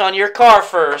brakes on your car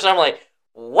first. And I'm like,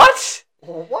 what?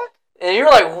 What? And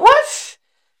you're like, what?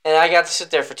 And I got to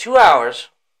sit there for 2 hours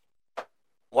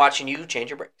watching you change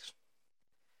your brakes.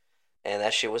 And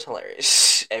that shit was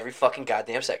hilarious. Every fucking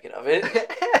goddamn second of it.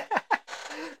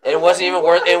 And it wasn't even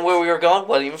worth it. And where we were going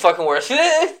wasn't even fucking worth it.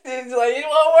 It's like, it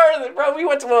wasn't worth it, bro. We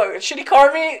went to a shitty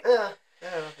car meet.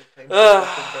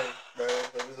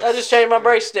 I just changed my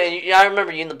brakes today. I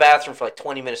remember you in the bathroom for like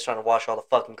 20 minutes trying to wash all the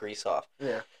fucking grease off.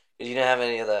 Yeah. Because you didn't have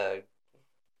any of the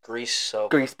grease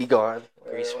soap. Grease be gone.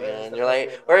 Grease be gone. You're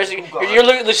like, where's the... You're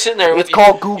literally sitting there with It's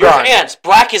called Goo your Gone. hands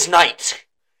black as night.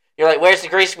 You're like, where's the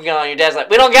grease be gone? Your dad's like,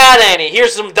 we don't got any.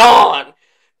 Here's some Dawn.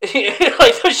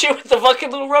 Like the shit with the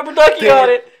fucking little rubber ducky on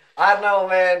it. I know,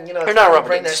 man. You know, Or not rubber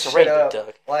bring duck, that just a shit regular up.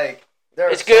 duck. Like,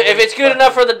 It's good. If it's good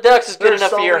enough for the ducks, it's good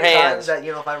enough for your hands. That,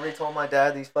 you know, if I retold my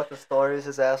dad these fucking stories,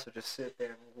 his ass would just sit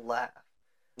there and laugh.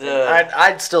 Ugh.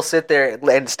 I'd still sit there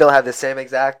and still have the same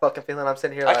exact fucking feeling I'm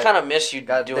sitting here. I Like, kind of miss you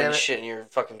God doing damn it. shit in your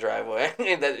fucking driveway.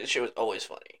 That shit was always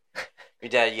funny. Your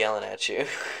dad yelling at you.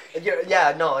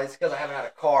 yeah, no, it's because I haven't had a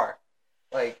car.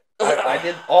 Like, I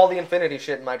did all the Infinity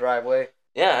shit in my driveway.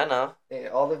 Yeah, I know. Yeah,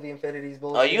 all of the Infinity's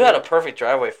bullshit. Oh, you had a perfect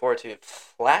driveway for it too.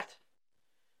 Flat,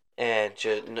 and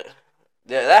just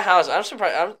that house. I'm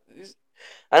surprised.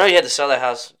 I know you had to sell that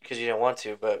house because you didn't want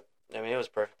to, but I mean it was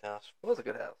a perfect house. It was a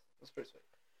good house. It was pretty sweet.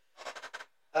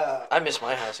 I miss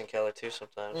my house in Keller too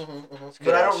sometimes. It's a good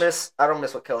But I house. don't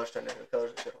miss what Keller's trying to do.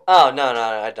 Keller's a shithole. Oh no,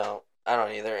 I don't. I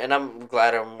don't either, and I'm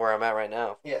glad I'm where I'm at right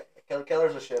now. Yeah,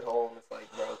 Keller's a shithole, and it's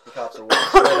like, bro, the cops are weird.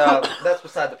 But that's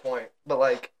beside the point. But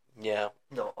like, Yeah,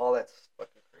 no, all that's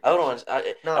fucking crazy. I would want.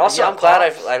 No, Also, yeah, I'm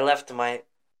glad Pops. I left my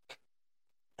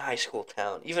high school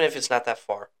town, even if it's not that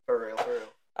far. For real.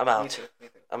 I'm Me out. too, me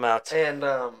too. I'm out. And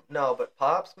no, but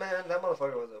Pops, man, that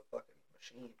motherfucker was a fucking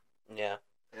machine. Yeah.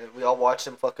 And we all watched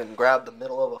him fucking grab the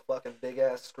middle of a fucking big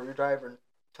ass screwdriver and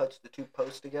touch the two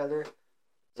posts together,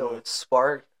 so it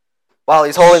sparked while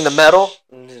he's holding the metal.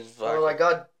 And we're like,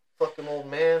 God, fucking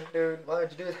old man, dude, why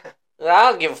did you do that?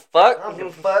 I don't give a fuck. I don't give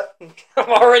a fuck. I'm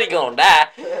already gonna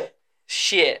die.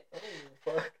 Shit. I don't give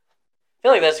a fuck. I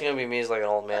feel like that's gonna be me as like an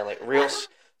old man, like real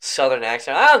southern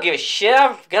accent. I don't give a shit.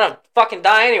 I'm gonna fucking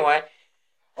die anyway.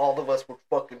 All of us were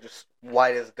fucking just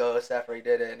white as ghosts after he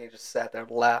did it, and he just sat there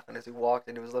laughing as he walked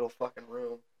into his little fucking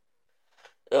room.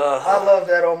 I love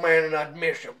that old man, and I'd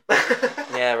miss him.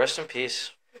 Yeah, rest in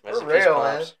peace. Rest For in peace, real,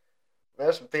 Pops. man.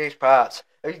 Rest in peace, Pops.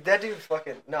 That dude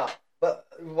fucking no. But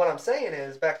what I'm saying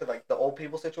is back to like the old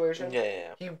people situation.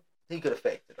 Yeah. He could have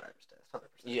faked the driver's test,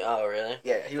 100%. Oh, really?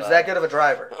 Yeah, he was that good of a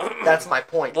driver. That's my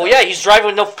point. Well, yeah, he's driving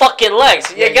with no fucking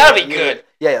legs. You gotta be good.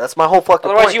 Yeah, that's my whole fucking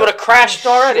point. Otherwise, you would have crashed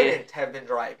already. He shouldn't have been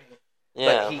driving.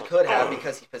 Yeah. But he could have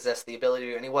because he possessed the ability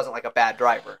to, and he wasn't like a bad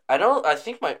driver. I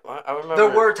think I remember. There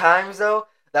were times, though,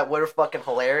 that were fucking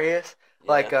hilarious.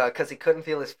 Yeah. Like, because he couldn't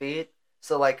feel his feet.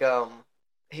 So, like,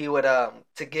 he would, to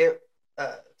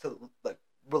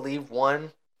relieve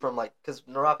one from, like, because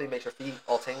neuropathy makes your feet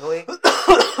all tingly.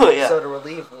 Yeah. So to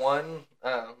relieve one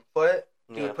foot,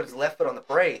 he would put his left foot on the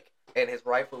brake, and his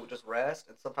right foot would just rest.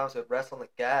 And sometimes he would rest on the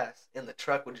gas, and the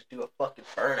truck would just do a fucking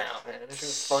burnout, man. This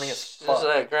was funny as fuck. It's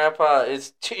like, Grandpa,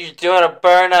 you're doing a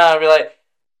burnout. I'd be like,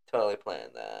 totally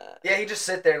planned that. Yeah, he'd just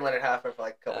sit there and let it happen for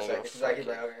like a couple seconds. He's like,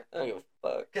 okay. I don't give a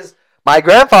fuck. Because my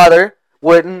grandfather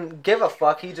wouldn't give a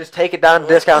fuck. He'd just take it down to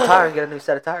Discount Tire and get a new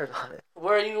set of tires on it.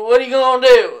 What are you gonna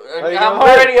do? I'm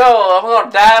already old. I'm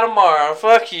gonna die tomorrow.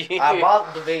 Fuck you. I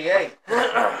bought the V8.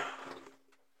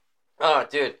 Oh,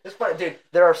 dude. Dude,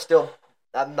 there are still...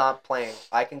 I'm not playing.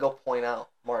 I can go point out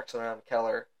marks around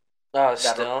Keller. Oh,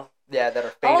 still? That are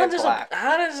faded black.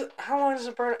 How long does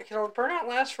a burnout... Can a burnout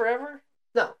last forever?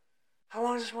 No. How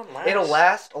long does this one last? It'll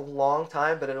last a long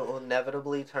time, but it'll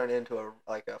inevitably turn into a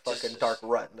fucking dark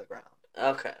rut in the ground.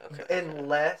 Okay.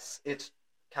 Unless it's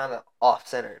kind of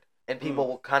off-centered. And people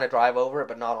will kind of drive over it,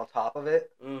 but not on top of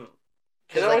it.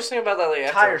 Because I always think about that,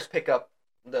 like, tires pick up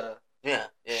the shit,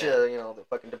 the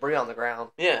fucking debris on the ground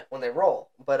Yeah. when they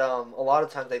roll. But a lot of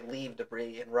times they leave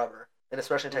debris in rubber. And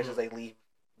especially in Texas, they leave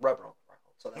rubber on the ground.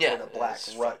 So that's where the black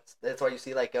ruts. That's why you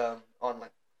see, like, on,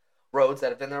 like, roads that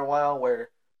have been there a while where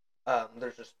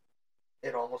there's just...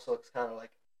 It almost looks kind of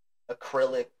like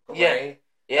acrylic gray.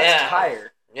 Yeah. That's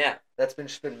tire. Yeah. That's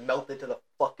just been melted to the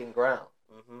fucking ground.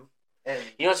 Mm-hmm. And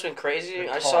you know what's been crazy?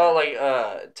 I saw like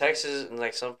Texas in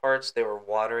like some parts they were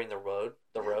watering the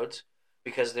roads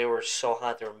because they were so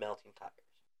hot they were melting tires.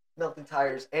 Melting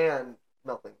tires and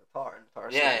melting the tar. And the tar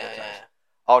yeah.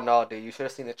 Oh no, dude! You should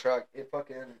have seen the truck. It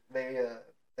fucking thank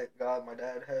God my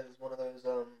dad has one of those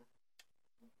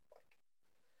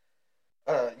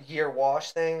year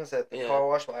wash things at the car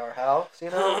wash by our house. You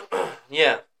know.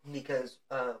 Yeah. Because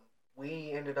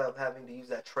we ended up having to use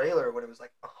that trailer when it was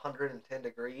like 110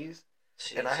 degrees.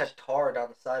 Jesus. And I had tar down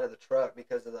the side of the truck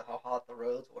because of how hot the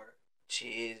roads were.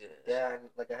 Jesus. Yeah, and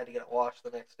like I had to get it washed the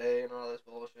next day and all this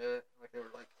bullshit. Like they were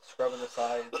like scrubbing the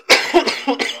sides.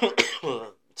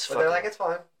 But they're like, it's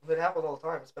fine. It happens all the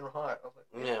time. It's been hot. I was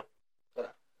like, yeah.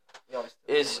 But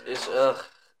it's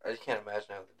I can't imagine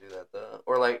having to do that though.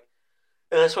 Or like,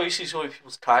 and that's why you see so many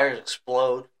people's tires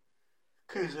explode.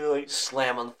 Cause they're like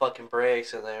slam on the fucking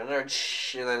brakes and then they're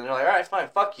like, all right, fine,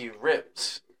 fuck you,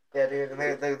 rips. Yeah, dude, and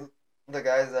they the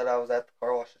guys that I was at the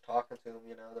car wash talking to them,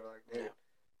 you know, they're like, dude,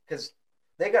 because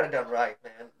they got it done right,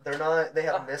 man. They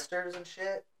have misters and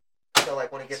shit. So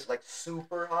like when it gets like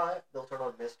super hot, they'll turn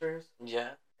on misters. Yeah.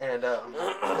 And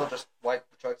they'll just wipe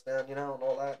the trucks down, you know, and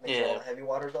all that, make sure all the heavy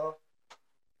water's off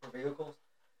for vehicles.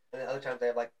 And then other times they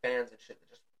have like fans and shit that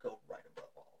just go right above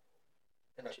all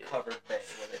in a covered bay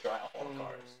where they dry off all the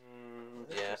cars.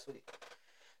 Yeah. Sweet.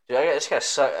 Dude, it's gotta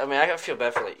suck. I mean, I gotta feel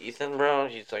bad for like Ethan, bro.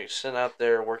 He's like sitting out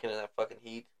there working in that fucking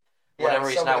heat. Yeah, whenever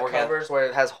he's not working. Covers where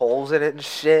it has holes in it and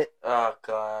shit. Oh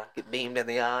god. Get beamed in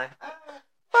the eye.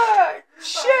 Fuck!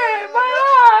 Shit! My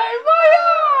eye! My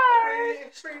eye!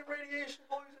 Extreme radiation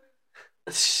poisoning.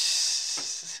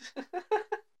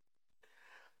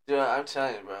 Dude, I'm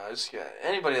telling you, bro.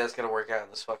 Anybody that's gonna work out in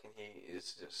this fucking heat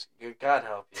is just God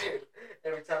help you. Dude,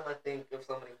 every time I think of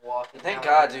somebody walking. Thank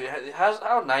God, dude.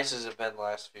 How nice has it been the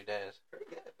last few days? Pretty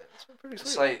good, man. It's been pretty sweet.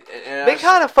 It's like been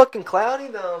kind of fucking cloudy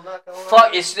though. I'm not gonna lie.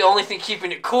 Fuck! It's the only thing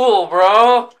keeping it cool,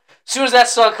 bro. As soon as that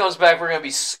sun comes back, we're gonna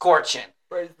be scorching.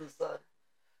 Praise the sun.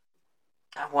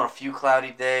 I want a few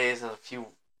cloudy days and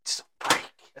just a break.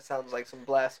 That sounds like some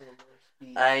blasphemy.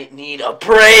 I need a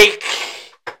break.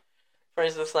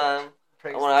 Praise the sun.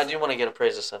 I do want to get a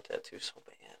praise the sun tattoo so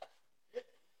bad.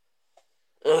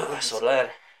 Ugh, Soler.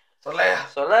 What are you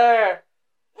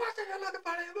looking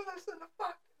for the abyss in the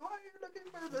fuck? Why are you looking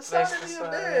for the sun in the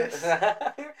abyss?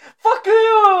 Fuck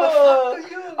you!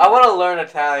 Fuck you! I want to learn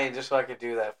Italian just so I could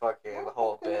do that fucking the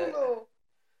whole bit.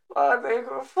 I think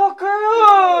fuck you.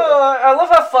 I love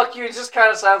how fuck you just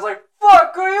kind of sounds like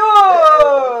fuck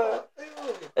you.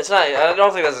 It's not. I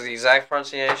don't think that's the exact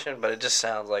pronunciation, but it just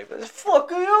sounds like this.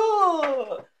 Fuck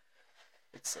you.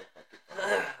 It's so fucking.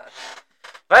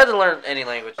 If I had to learn any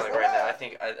language like right now, I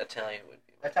think Italian would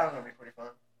be. Italian would be pretty fun.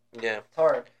 Yeah. It's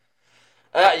hard.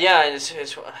 Yeah, it's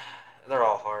they're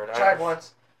all hard. I tried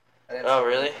once. Oh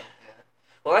really? Yeah.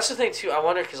 Well, that's the thing too. I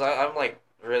wonder because I'm like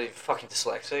really fucking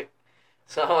dyslexic,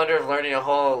 so I wonder if learning a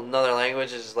whole another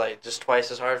language is like just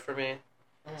twice as hard for me.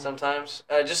 Sometimes,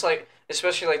 just like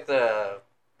especially like the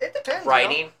it depends,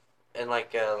 writing and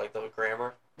like the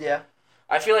grammar. Yeah.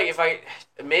 I feel like if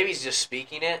maybe it's just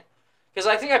speaking it, because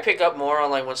I think I pick up more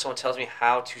on like when someone tells me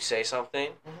how to say something.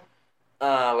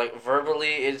 Like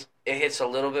verbally, it hits a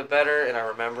little bit better, and I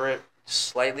remember it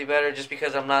slightly better, just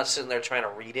because I'm not sitting there trying to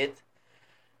read it,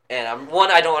 and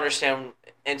I don't understand,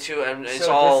 and two, and it's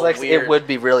all weird. It would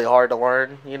be really hard to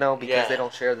learn, because they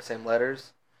don't share the same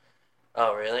letters.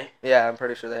 Oh really? Yeah, I'm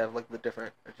pretty sure they have like the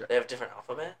different. They have different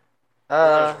alphabet.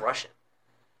 That was Russian,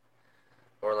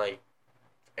 or like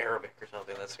Arabic or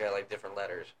something. That's got like different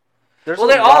letters. They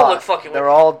all look fucking. They're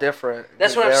all different.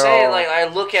 That's what I'm saying. Like I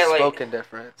look at like spoken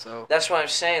different. So that's what I'm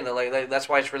saying. That like that's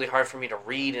why it's really hard for me to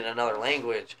read in another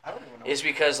language. I don't even know. It's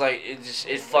because like it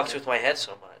fucks with my head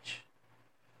so much.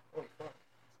 Holy fuck!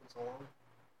 It's been so long.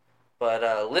 But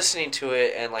listening to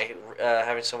it and like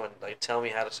having someone like tell me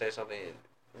how to say something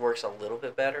works a little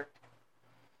bit better.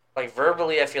 Like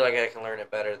verbally, I feel like I can learn it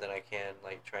better than I can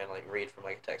like try and like read from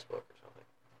like a textbook or something.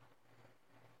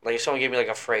 Like if someone gave me like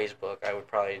a phrase book, I would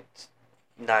probably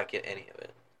not get any of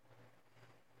it.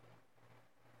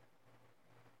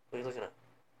 What are you looking at?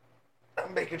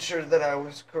 I'm making sure that I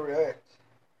was correct.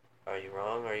 Are you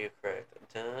wrong? Or are you correct?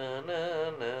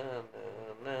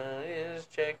 Is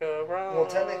Jacob wrong? Well,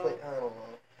 technically, I don't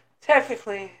know.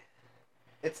 Technically,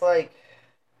 it's like.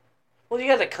 Well, you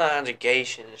got the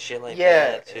conjugation and shit like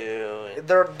that too.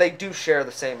 They do share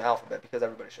the same alphabet because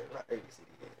everybody shares A, B, C,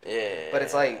 D, E. Yeah. But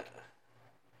it's like.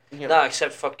 No,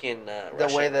 except fucking the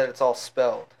Russian. way that it's all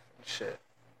spelled and shit.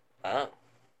 Oh.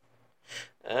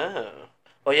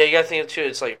 Well, yeah, you gotta think too.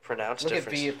 It's like pronounced Look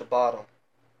difference. at B at the bottom.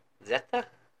 Zeta.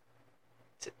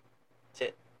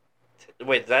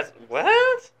 Wait, that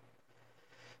what?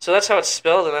 So that's how it's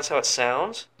spelled and that's how it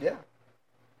sounds. Yeah.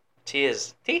 T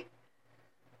is T.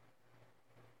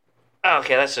 Oh,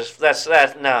 okay, that's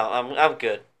that. No, I'm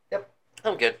good. Yep.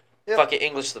 I'm good. Yep. Fuck it,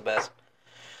 English is the best.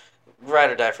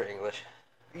 Ride or die for English.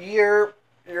 You're.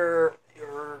 Do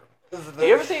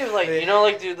you ever think of like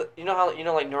like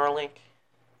Neuralink,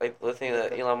 like the thing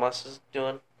that Elon Musk is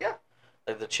doing? Yeah.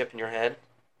 Like the chip in your head.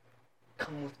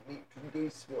 Come with me to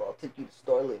Gainesville. I'll take you to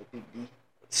Starlink, Big D.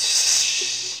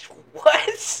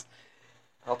 What?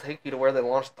 I'll take you to where they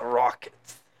launched the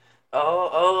rockets.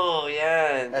 Oh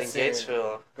yeah, in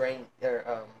Gatesville.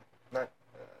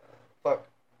 Fuck.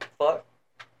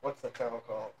 What's the town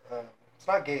called? It's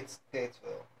not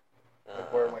Gatesville.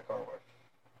 Like where my car was.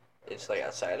 It's like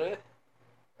outside of it.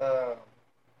 Um.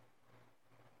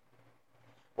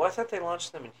 Well, I thought they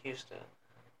launched them in Houston.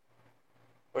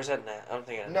 Where's that now? I don't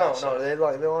think. No, they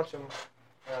launched them.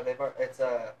 It's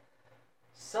a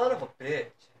son of a bitch.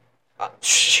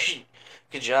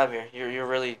 Good job here. You're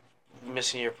really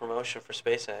missing your promotion for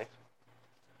SpaceX.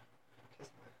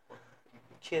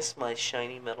 Kiss my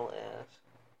shiny metal ass.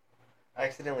 I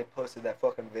accidentally posted that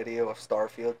fucking video of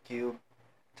Starfield Cube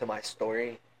to my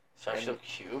story. Starfield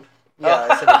Cube? Yeah,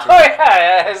 I sent it to you. Oh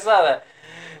yeah, I saw that.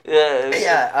 Yeah.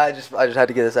 Yeah, I just had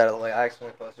to get this out of the way. I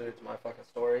accidentally posted it to my fucking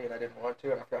story, and I didn't want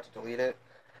to, and I forgot to delete it.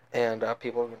 And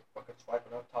people have been fucking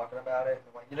swiping up, talking about it.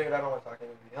 I'm like, I don't want to talk to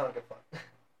you. I don't give a fuck.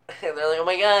 And they're like, oh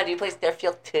my god, do you play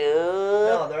Starfield 2?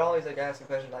 No, they're always like asking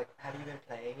questions like, have you been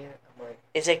playing it? I'm like,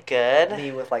 is it good?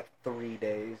 Me with like 3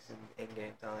 days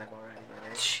in-game time already,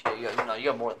 man. Shit, you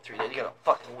got more than 3 days. You got a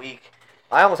fucking week.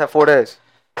 I almost have 4 days.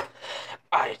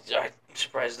 I'm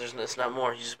surprised it's not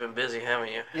more. You've just been busy,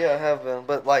 haven't you? Yeah, I have been,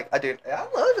 but like I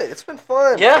love it. It's been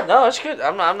fun. Yeah, no, it's good.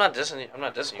 I'm not dissing you.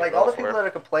 Like all the people that are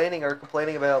complaining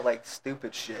about like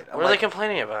stupid shit. What are they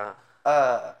complaining about?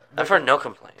 I've heard no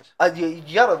complaints. You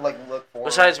gotta like look for.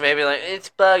 Besides maybe like it's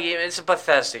buggy. It's a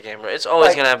Bethesda game, bro. It's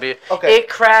always gonna be. Okay. It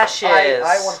crashes.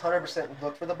 I 100%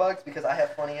 look for the bugs because I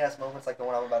have funny ass moments like the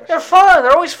one I'm about to show. They're fun.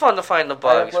 They're always fun to find the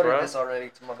bugs, I uploaded bro. this already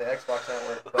to the Xbox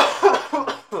Network.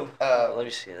 But, let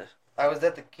me see this. I was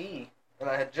at the key and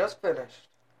I had just finished.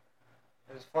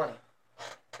 It was funny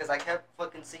because I kept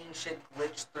fucking seeing shit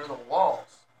glitch through the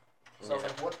walls. So I was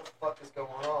like, what the fuck is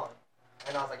going on?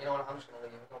 And I was like, you know what? I'm just gonna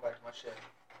leave and go back to my shit.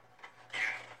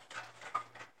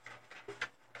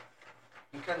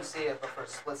 You couldn't see it, but for a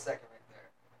split second right there.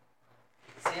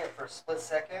 You can see it for a split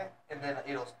second, and then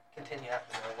it'll continue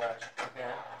after the watch. Okay.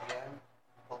 Again,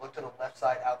 we'll look to the left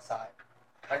side outside.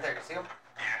 Right there, you see him?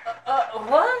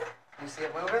 What? You see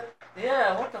it moving?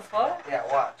 Yeah, what the fuck? Yeah,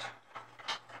 watch.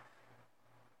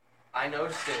 I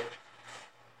noticed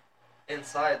it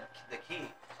inside the key.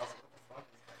 I was like, what the fuck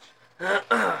is that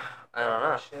shit? I don't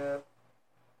know. Ship.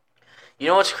 You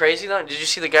know what's crazy though? Did you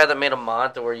see the guy that made a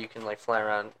mod to where you can like fly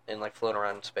around and like float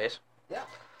around in space? Yeah.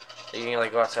 You can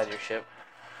like go outside your ship.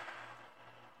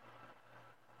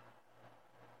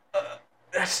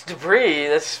 That's debris.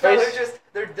 That's No, space.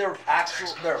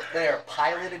 they're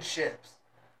piloted ships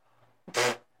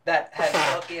that had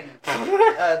fucking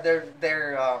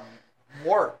their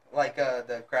warp, like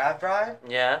the grav drive.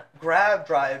 Yeah. Grav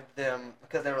drive them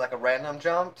because they were like a random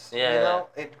jumps. Yeah. You know,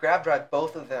 it grav drive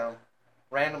both of them,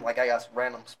 random, like I guess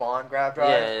random spawn grav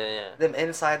drive. Yeah. Them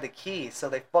inside the key, so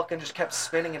they fucking just kept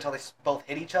spinning until they both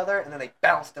hit each other, and then they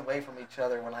bounced away from each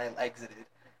other when I exited.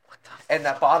 What the And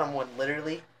that bottom one,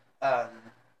 literally,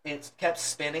 it kept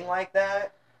spinning like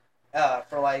that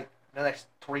for like the next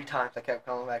 3 times. I kept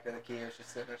coming back to the key. It was just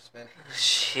sitting there spinning.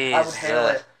 Jesus. I would handle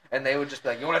it, and they would just be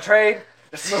like, "You want to trade?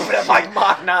 Just move it at like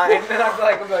Mach 9." And I'd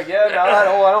be like, "Yeah, no,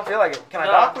 I don't feel like it. Can I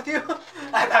dock with you?"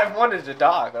 I wanted to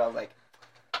dock, but I was like,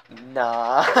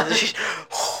 "Nah."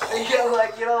 Yeah,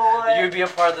 like, you know what? You'd be a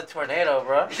part of the tornado,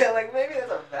 bro. Yeah, like maybe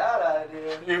that's a bad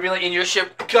idea. You'd be like in your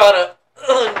ship, gotta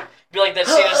be like that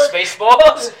scene of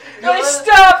Spaceballs. I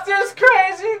stopped this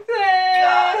crazy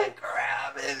Gotta thing.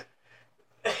 grab it.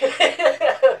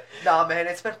 Nah, man,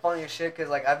 it's been funny as shit because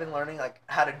like I've been learning like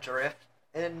how to drift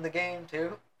in the game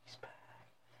too,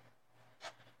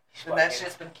 and that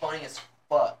shit's been funny as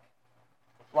fuck.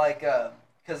 Like,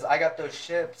 cause I got those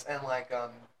ships and like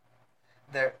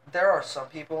there are some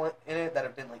people in it that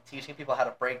have been like teaching people how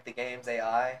to break the game's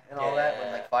AI and all that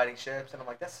when like fighting ships, and I'm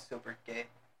like, that's super gay.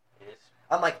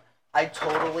 I'm like, I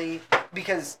totally,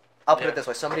 because I'll put it this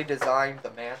way, somebody designed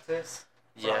the Mantis.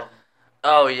 Yeah.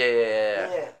 Oh yeah.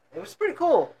 Yeah, it was pretty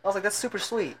cool. I was like, that's super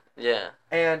sweet. Yeah.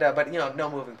 And but you know, no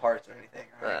moving parts or anything.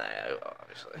 Right?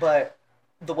 Obviously. But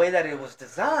the way that it was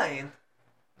designed,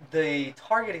 the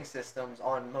targeting systems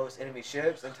on most enemy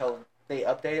ships until they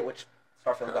update it, which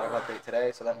Starfield got an update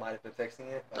today, so that might have been fixing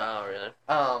it. But, Oh really?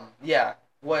 yeah,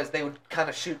 was they would kind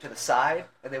of shoot to the side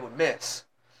and they would miss,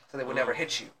 so they would never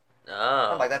hit you.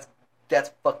 Oh. I'm like,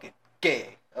 that's fucking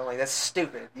gay. I'm like, that's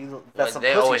stupid. That's like, some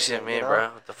they pussy always shit, hit me, you know? bro.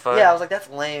 What the fuck? Yeah, I was like, that's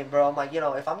lame, bro. I'm like, you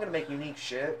know, if I'm gonna make unique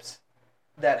ships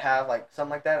that have like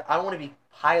something like that, I want to be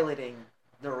piloting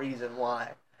the reason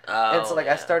why. Oh, And so like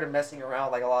I started messing around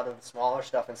with, like a lot of the smaller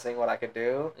stuff and seeing what I could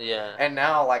do. Yeah. And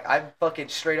now like I'm fucking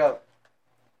straight up.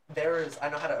 I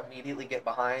know how to immediately get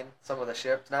behind some of the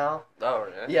ships now. Oh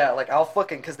really? Yeah, like I'll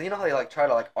fucking, cause you know how they like try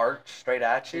to like arch straight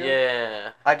at you. Yeah.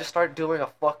 I just start doing a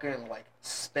fucking like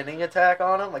spinning attack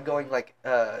on them, like going like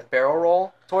barrel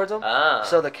roll towards them. Ah.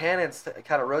 So the cannons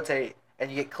kind of rotate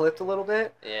and you get clipped a little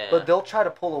bit. Yeah. But they'll try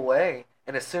to pull away,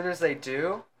 and as soon as they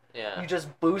do, Yeah. you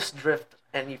just boost drift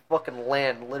and you fucking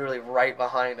land literally right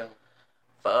behind them.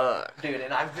 Fuck. Dude,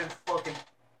 and I've been fucking...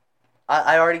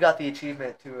 I already got the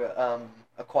achievement to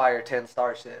acquire 10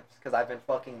 starships, because I've been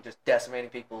fucking just decimating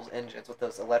people's engines with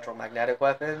those electromagnetic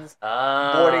weapons.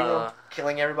 Boarding them,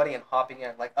 killing everybody, and hopping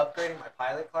in. Like, upgrading my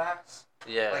pilot class.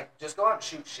 Yeah. Like, just go out and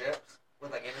shoot ships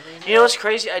with, like, enemies. You know what's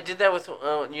crazy? I did that with,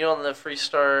 you know, on the Free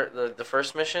Star, the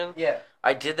first mission? Yeah.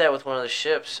 I did that with one of the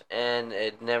ships, and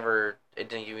it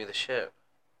didn't give me the ship.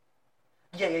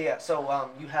 Yeah. So,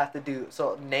 you have to do...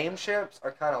 So, name ships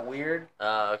are kind of weird.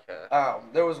 Oh, okay.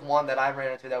 There was one that I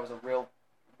ran into that was a real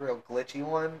glitchy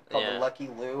one called the Yeah. Lucky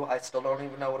Lou. I still don't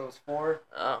even know what it was for.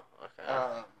 Oh,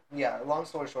 okay. Yeah, long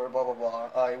story short, blah, blah,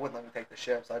 blah. It wouldn't let me take the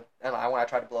ships. When I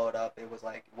tried to blow it up, it was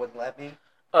like, it wouldn't let me.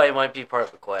 Oh, it might be part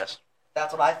of the quest.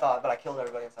 That's what I thought, but I killed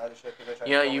everybody inside the ship.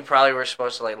 You know, you probably were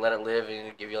supposed to, like, let it live and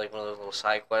it'd give you, like, one of those little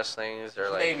side quest things. Or,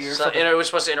 like, Maybe, or some, something. it was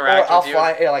supposed to interact Or I'll with you.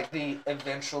 fly, like,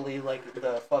 eventually, like,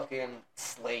 the fucking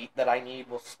slate that I need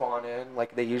will spawn in,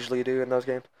 like they usually do in those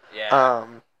games. Yeah.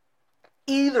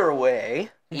 Either way,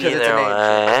 because it's a Either name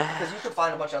way. because you can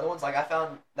find a bunch of other ones. Like, I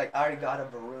found, like, I already got a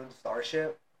Varun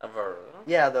starship. Of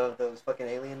Yeah, those fucking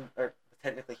alien, or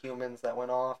technically humans that went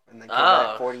off and then came Oh.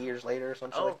 back 40 years later or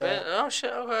something Oh, like that. oh,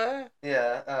 shit, okay.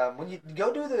 Yeah, when you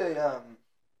go do the,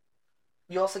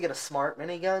 you also get a smart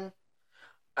minigun.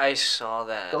 I saw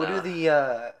that. Go do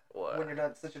the, What? when you're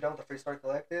done, since you're done with the Free Star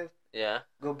Collective, Yeah.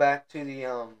 go back to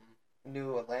the,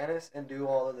 New Atlantis and do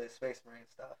all of the Space Marine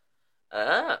stuff.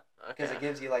 Ah, okay. Because it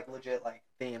gives you, like, legit, like,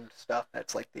 themed stuff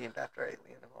that's, like, themed after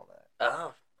Alien and all that.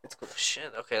 Oh, It's cool.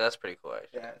 shit. Okay, that's pretty cool,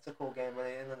 actually. Yeah, it's a cool game,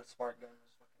 and then the smart gun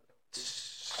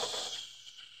is fucking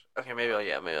dope. Okay, maybe I'll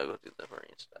go do the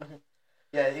marine stuff.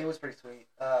 Yeah, it was pretty sweet.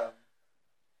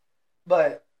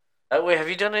 But wait, have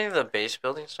you done any of the base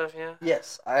building stuff yet?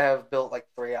 yes, I have built like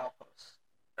 3 outposts.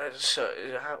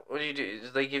 What do you do? Do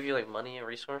they give you like money and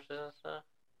resources and stuff,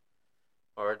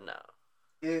 or no?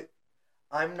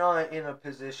 I'm not in a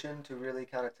position to really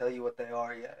kind of tell you what they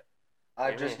are yet.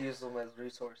 I just use them as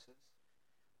resources.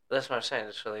 That's what I'm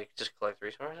saying. So they just collect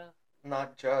resources?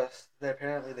 Not just.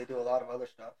 Apparently they do a lot of other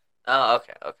stuff. Oh,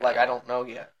 okay. Like, I don't know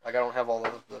yet. Like, I don't have all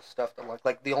of the stuff to look.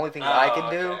 Like, the only thing that I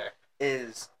can do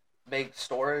is make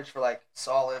storage for, like,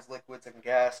 solids, liquids, and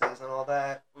gases and all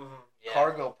that. Mm-hmm. Yeah.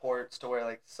 Cargo ports to where,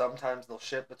 like, sometimes they'll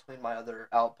ship between my other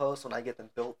outposts when I get them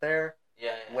built there.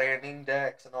 Yeah. Landing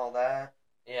decks and all that.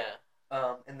 Yeah.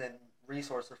 And then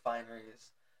resource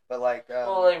refineries. But, like...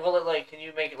 can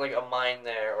you make, like, a mine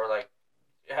there or, like,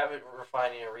 have it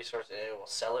refining a resource and it will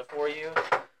sell it for you?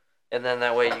 And then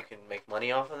that way you can make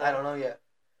money off of that? I don't know yet.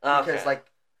 Okay. Because, like,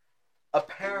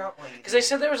 apparently... Because they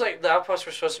said there was, like, the outposts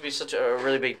were supposed to be such a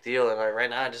really big deal, and, like, right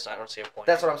now I don't see a point.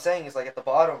 That's what I'm saying, is, like, at the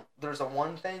bottom, there's a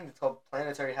one thing that's called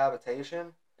planetary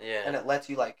habitation. Yeah. And it lets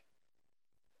you, like,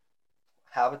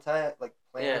 habitat, like,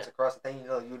 planets across the thing. You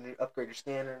know, you need to upgrade your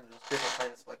scanner, and there's different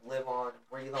planets to, like, live on and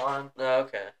breathe on. Oh,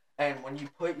 okay. And when you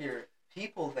put your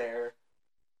people there,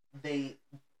 they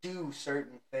do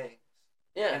certain things.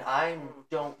 Yeah. And I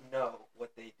don't know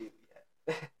what they do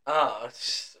yet. Oh,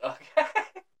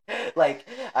 okay. Like,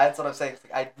 that's what I'm saying. It's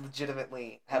like, I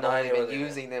legitimately have only been they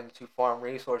using them to farm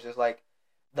resources. Like,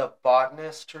 the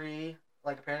botanist tree,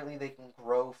 like, apparently they can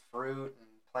grow fruit and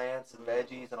plants and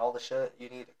veggies and all the shit you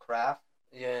need to craft.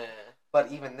 Yeah.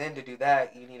 But even then, to do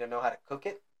that, you need to know how to cook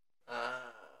it.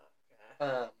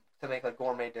 Okay. To make, like,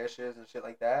 gourmet dishes and shit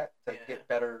like that. To get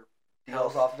better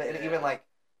deals off of it. And even, like,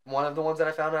 one of the ones that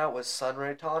I found out was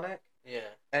Sunray Tonic. Yeah.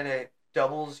 And it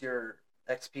doubles your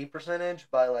XP percentage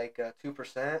by, like,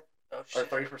 2%. Or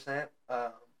 3%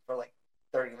 for, like,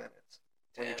 30 minutes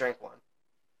when you drink one.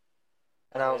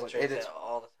 And I was like, it is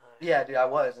all the time. Yeah, dude, I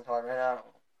was until I ran out of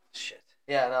them. Shit.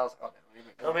 Yeah, and I was like,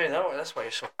 oh, maybe that's why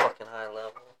you're so fucking high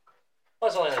level. Well,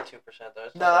 it's only like 2% though.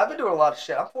 No, I've been doing a lot of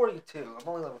shit. I'm 42. I'm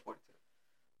only level 42.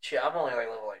 Shit, I'm only like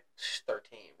level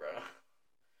 13, bro.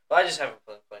 But I just haven't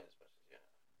been playing as much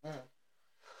as you.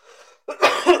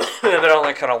 I've been on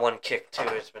like kind of one kick too.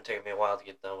 It's been taking me a while to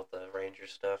get done with the Ranger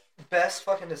stuff. Best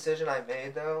fucking decision I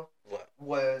made though. What?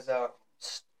 Was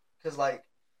because like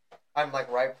I'm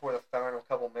like right before the final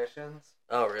couple missions.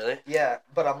 Oh really? Yeah,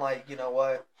 but I'm like, you know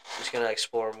what? Just gonna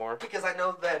explore more. Because I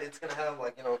know that it's gonna have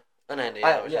like, you know, an ending.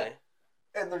 Yeah.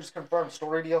 And there's confirmed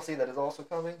story DLC that is also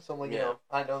coming. So I'm like, you know,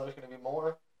 I know there's gonna be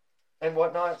more and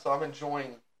whatnot. So I'm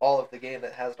enjoying all of the game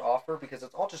that has to offer because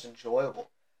it's all just enjoyable.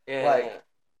 Yeah. Like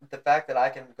the fact that I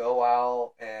can go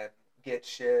out and get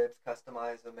shit,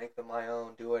 customize them, make them my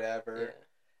own, do whatever. Yeah.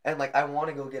 And like I want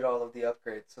to go get all of the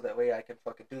upgrades so that way I can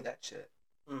fucking do that shit.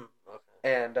 Okay.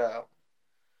 And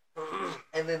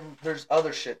then there's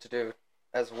other shit to do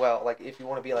as well. Like if you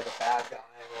want to be like a bad guy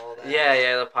and all that.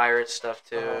 Yeah, the pirate stuff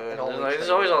too. There's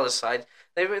always all this side.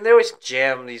 They always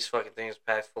jam these fucking things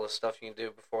packed full of stuff you can do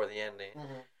before the ending.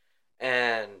 Mm-hmm.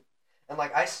 And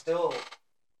like I still,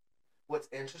 what's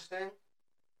interesting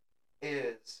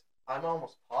is I'm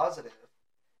almost positive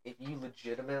if you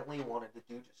legitimately wanted to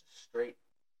do just a straight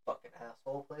fucking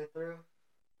asshole playthrough,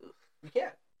 you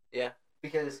can. Yeah.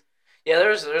 Because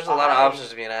there's a lot of options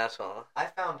to be an asshole. I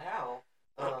found out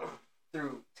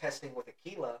through testing with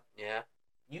Aquila. Yeah.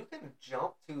 You can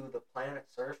jump to the planet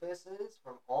surfaces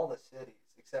from all the cities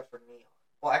except for Neon.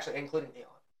 Well, actually, including Neon.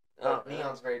 But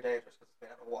Neon's very dangerous because it's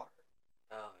made out of water.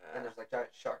 Oh yeah. And there's like giant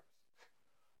sharks.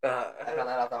 I found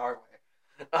that out the hard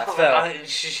way. I fell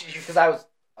because I was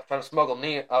trying to smuggle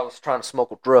I was trying to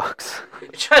smuggle drugs.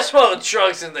 You're trying to smuggle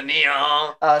drugs in the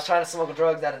Neon. I was trying to smuggle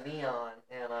drugs out of Neon,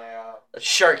 and a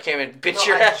shark came and bit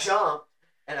your ass. I jumped,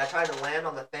 and I tried to land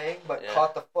on the thing, but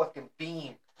caught the fucking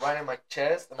beam right in my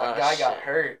chest, and my guy got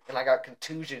hurt, and I got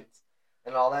contusions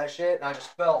and all that shit, and I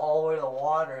just fell all the way to the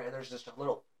water, and there's just a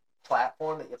little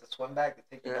platform that you have to swim back to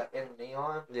take you back in the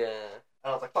Neon. Yeah.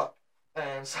 And I was like, fuck.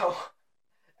 And so,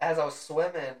 as I was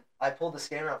swimming, I pulled the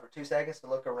scanner out for 2 seconds to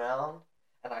look around,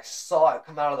 and I saw it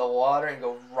come out of the water and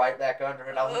go right back under,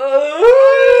 and I was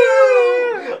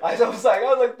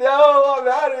like, no, I'm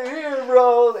out of here,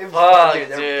 bro. It was dude.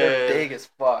 They're big as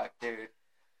fuck, dude.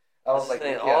 I was like,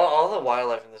 all the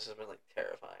wildlife in this has been like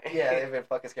terrifying. Yeah, they've been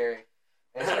fucking scary.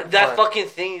 That fucking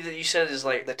thing that you said is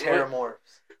like the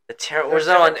pteramorphs. Where's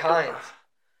that one? Kinds.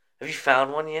 Have you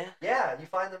found one yet? Yeah, you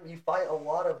find them. You fight a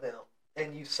lot of them,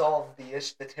 and you solve the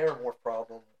pteramorph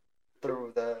problem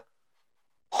through the.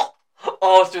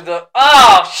 Oh, through the.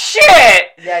 Oh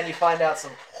shit! Yeah, and you find out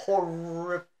some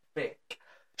horrific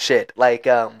shit. Like,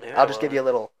 I'll just give you a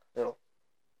little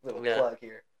plug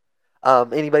here.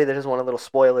 Anybody that doesn't want a little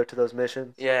spoiler to those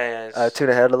missions? Yeah. Tune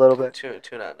ahead a little bit.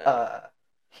 Tune out now.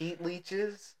 Heat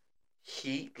leeches.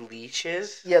 Heat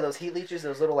leeches? Yeah, those heat leeches,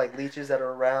 those little like leeches that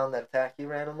are around that attack you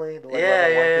randomly. The, like,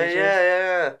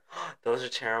 yeah. Those are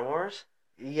Terramorphs?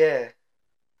 Yeah.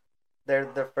 They're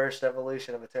the first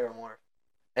evolution of a Terramorph.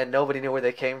 And nobody knew where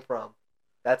they came from.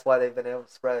 That's why they've been able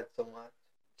to spread so much.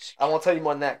 I won't tell you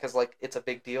more than that because like it's a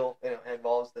big deal and it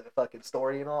involves the fucking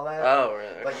story and all that. Oh,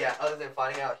 really? But yeah, other than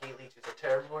finding out heat leeches are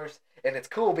Terramorphs, and it's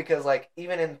cool because like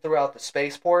even throughout the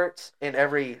spaceports in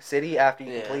every city after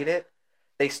you complete it,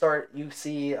 you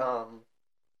see all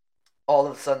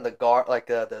of a sudden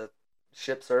the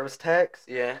ship service techs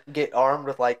get armed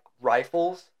with like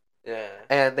rifles. Yeah.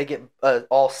 And they get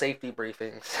all safety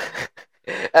briefings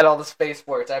at all the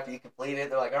spaceports after you complete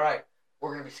it. They're like, all right, we're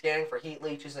going to be scanning for heat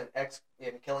leeches and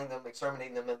killing them,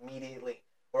 exterminating them immediately.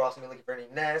 We're also going to be looking for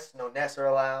any nests. No nests are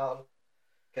allowed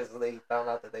because they found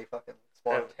out that they fucking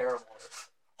spawned Terramorphs.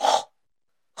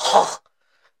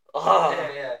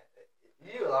 Yeah.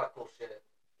 You do a lot of cool shit.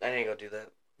 I need to go do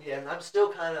that. Yeah, and I'm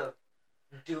still kind of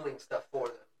doing stuff for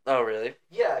them. Oh, really?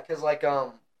 Yeah, because like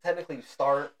technically you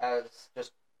start as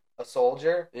just a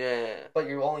soldier. Yeah. But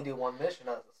you only do one mission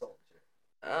as a soldier.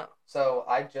 Oh. So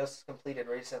I just completed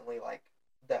recently like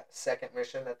that second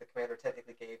mission that the commander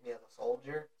technically gave me as a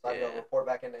soldier. So I go report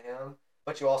back into him.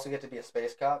 But you also get to be a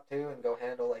space cop too and go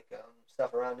handle like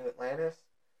stuff around New Atlantis.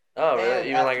 Oh, really?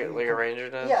 Even like a ranger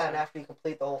does? Yeah, and after you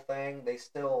complete the whole thing, they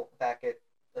still back at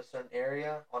a certain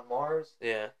area on Mars.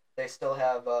 Yeah. They still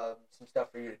have some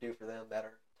stuff for you to do for them that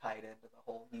are tied into the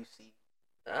whole UC.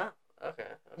 Oh, okay.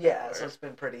 Yeah, so it's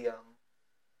been pretty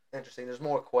interesting. There's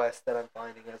more quests that I'm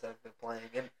finding as I've been playing,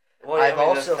 and I've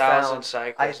also found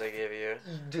cycles they give you.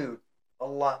 Dude, a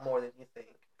lot more than you think.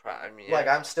 I mean, like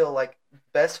I'm still like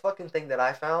best fucking thing that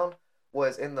I found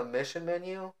was in the mission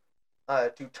menu,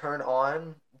 to turn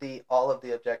on all of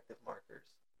the objective markers.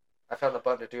 I found a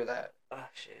button to do that. Oh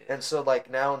shit! And so like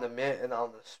now in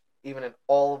even in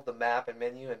all of the map and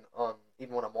menu and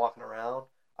even when I'm walking around,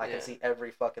 I can see every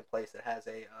fucking place that has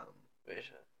a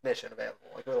mission available,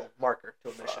 like a little marker to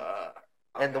a mission.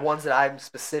 Okay. And the ones that I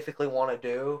specifically want to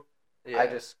do, I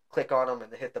just click on them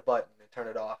and hit the button and turn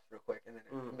it off real quick, and then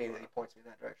it immediately points me in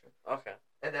that direction. Okay.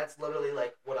 And that's literally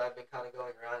like what I've been kind of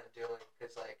going around and doing,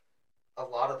 because like a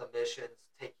lot of the missions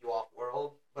take you off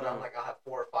world, but I'm like I'll have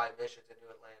 4 or 5 missions in New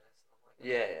Atlantis. And I'm like,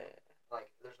 yeah. Like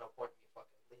there's no point in me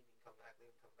fucking leaving, come back.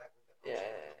 Yeah,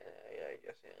 I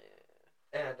guess, yeah.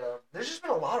 And there's just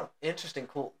been a lot of interesting,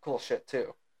 cool shit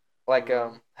too. Like,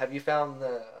 have you found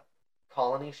the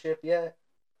colony ship yet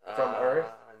from Earth?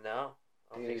 No.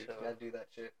 Dude, you gotta do that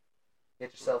shit.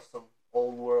 Get yourself some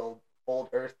old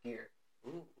Earth gear.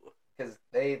 Ooh. Because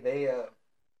they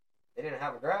didn't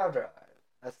have a ground drive.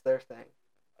 That's their thing.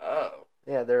 Oh.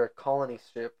 Yeah, they're a colony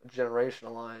ship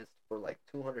generationalized for like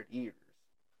 200 years.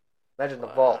 Imagine the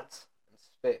vaults in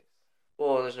space.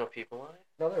 Well, there's no people on it?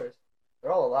 No, there is.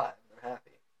 They're all alive. They're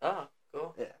happy. Oh,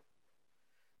 cool. Yeah.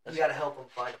 You gotta help them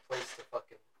find a place to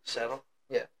fucking settle.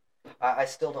 Yeah. I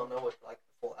still don't know what like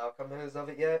the full outcome is of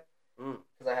it yet.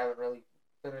 Because I haven't really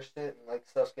finished it and like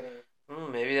stuff's getting.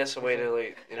 Maybe that's a way to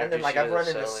like. And then like I've run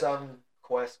into some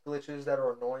quest glitches that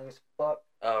are annoying as fuck.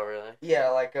 Oh really? Yeah,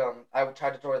 like I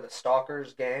tried to join the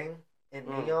Stalkers gang in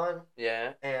Neon.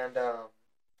 Yeah. And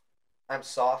I'm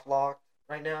soft locked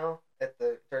right now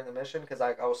during the mission because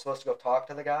I was supposed to go talk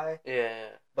to the guy. Yeah.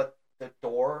 But the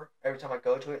door, every time I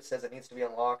go to it, says it needs to be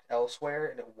unlocked elsewhere,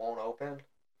 and it won't open.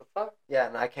 The fuck? Yeah,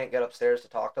 and I can't get upstairs to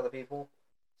talk to the people.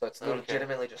 So it's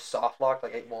legitimately just soft locked,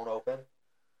 like it won't open.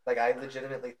 Like I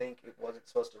legitimately think it wasn't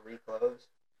supposed to reclose.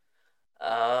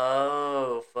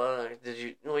 Oh, fuck. Did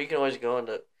you... Well, you can always go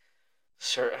into...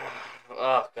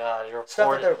 Oh, God. You're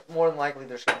stuff that they're more than likely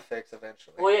they're just going to fix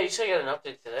eventually. Well, yeah, you said you got an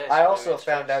update today. So I also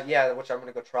found out, which I'm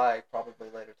going to go try probably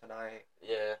later tonight.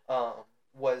 Yeah.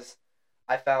 Was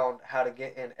I found how to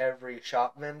get in every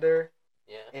shop vendor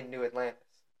in New Atlantis.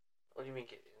 What do you mean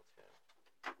get into?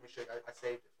 Let me show you. I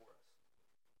saved it for us.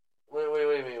 What do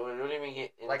you mean? What do you mean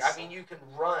get in? Like, I mean, you can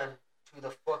run to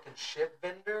the fucking ship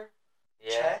vendor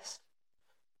chest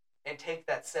and take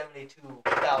that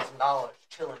 $72,000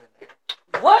 chilling in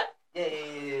there. What?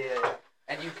 Yeah.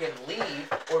 And you can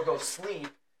leave or go sleep,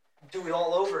 do it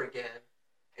all over again,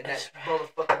 and that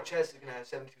motherfucking chest is gonna have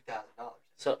 $72,000.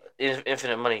 So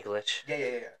infinite money glitch.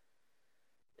 Yeah.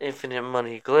 Infinite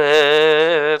money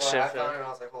glitch. Well, I found it and I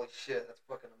was like, holy shit, that's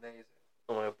fucking amazing.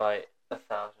 I'm gonna buy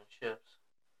 1,000 ships.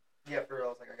 Yeah, for real, I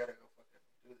was like, I gotta go fucking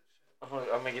do this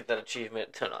shit. I'm gonna get that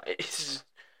achievement tonight.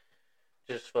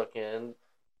 Just fucking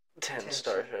 10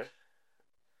 starships.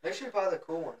 Make sure you buy the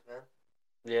cool ones, man.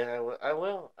 Yeah, I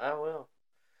will.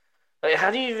 Like,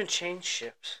 how do you even change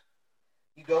ships?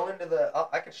 You go into the...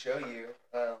 I can show you.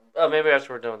 Oh, maybe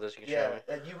after we're done with this, you can show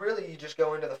me. You just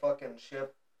go into the fucking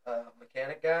ship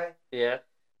mechanic guy. Yeah.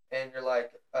 And you're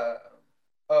like,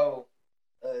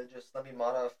 just let me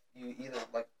you either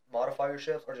like modify your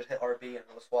ships or just hit RB and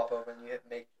it'll swap over and you hit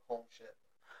make home ship.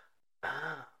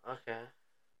 Ah, okay.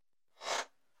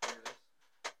 Here it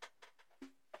is.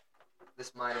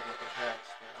 This might have been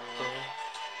attached.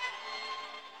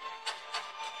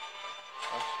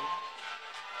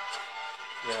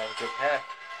 You have a good pack.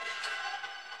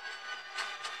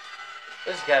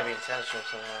 This has gotta be intentional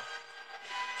somehow.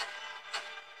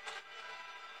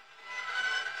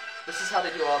 This is how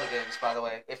they do all the games, by the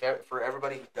way. For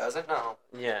everybody who doesn't know.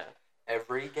 Yeah.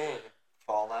 Every game,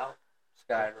 Fallout,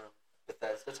 Skyrim,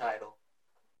 Bethesda title,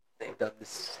 they've done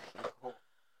this.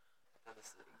 This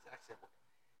is the exact same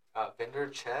one. Vendor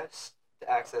chests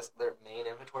to access their main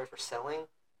inventory for selling.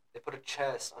 They put a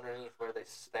chest underneath where they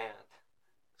stand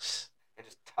and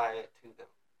just tie it to them.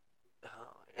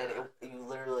 Oh, yeah. And you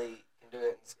literally can do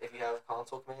it. If you have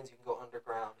console commands, you can go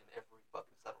underground in every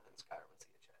fucking settlement in Skyrim and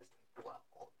see a chest and pull out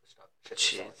all of the stuff.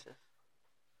 Jesus.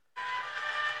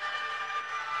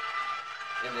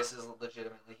 And this is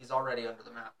legitimately, he's already under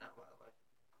the map now, by the way.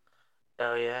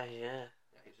 Oh, yeah. Yeah,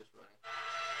 he's just running.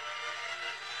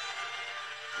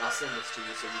 And I'll send this to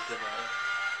you so you can,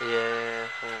 Yeah.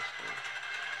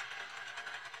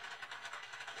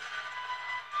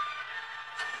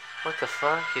 What the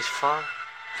fuck? He's fine.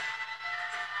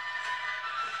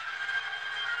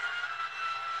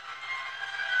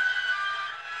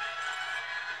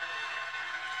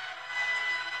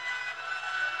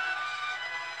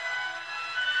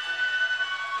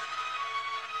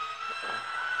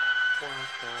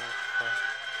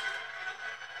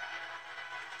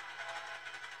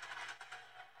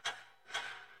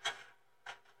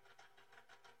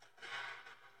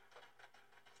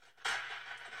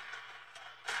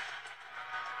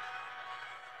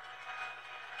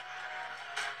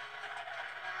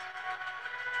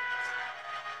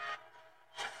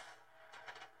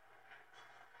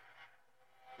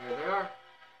 here they are.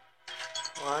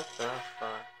 What the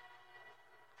fuck?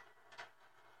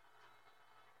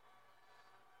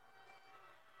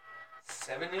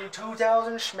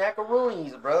 $72,000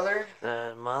 schmackaroonies, brother.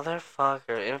 The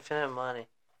motherfucker. Infinite money.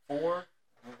 For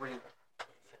real.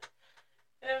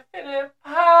 Infinite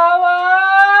power!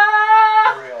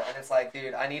 For real. And it's like,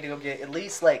 dude, I need to go get at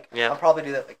least, like, Yeah. I'll probably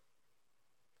do that, like,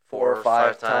 4 or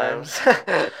 5 times.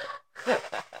 Yeah,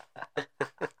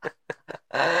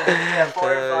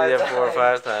 4 or 5 times. 4 or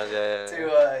 5 times, yeah.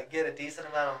 To get a decent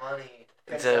amount of money.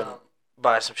 To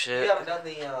buy some shit. You haven't done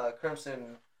the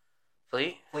Crimson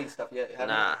Fleet stuff yet, have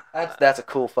Nah. you? That's a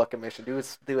cool fucking mission.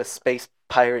 Do a space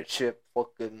pirate ship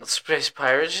fucking... Space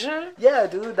pirate shit? Yeah,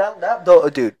 dude.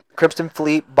 Dude, Crimson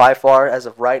Fleet, by far, as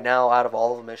of right now, out of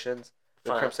all of the missions,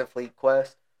 the Fun. Crimson Fleet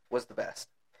quest was the best.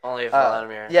 Only if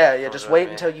Vladimir. Yeah, just wait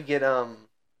until you get,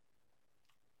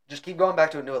 just keep going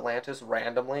back to New Atlantis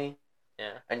randomly.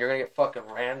 Yeah. And you're gonna get fucking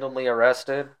randomly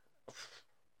arrested.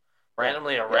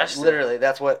 Randomly arrested? Yeah, literally,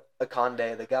 that's what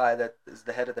Akande, the guy that is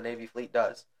the head of the Navy fleet,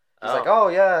 does. He's Oh. like, oh,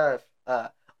 yeah,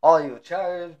 all you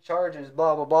charges,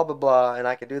 blah, blah, blah, blah, blah, and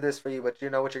I can do this for you, but you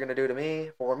know what you're gonna do to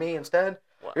me, for me instead?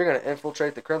 What? You're gonna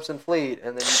infiltrate the Crimson Fleet,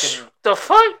 and then you can... The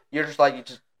fuck? You're just like,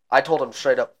 I told him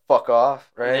straight up, fuck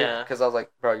off, right? Yeah. Because I was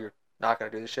like, bro, you're not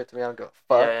gonna do this shit to me. I don't go,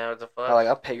 fuck. Yeah, what the fuck? I'm like,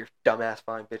 I'll pay your dumbass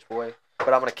fine, bitch boy.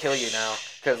 But I'm gonna kill you now.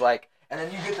 Because, like, and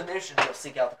then you get the mission to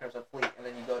seek out the Crimson Fleet. And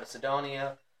then you go to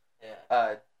Sidonia,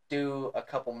 do a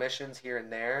couple missions here and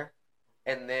there.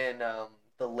 And then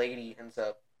the lady ends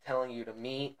up telling you to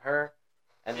meet her.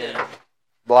 And then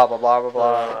blah, blah, blah, blah,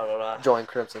 blah. Join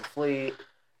Crimson Fleet.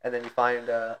 And then you find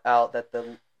out that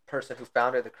the person who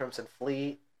founded the Crimson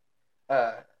Fleet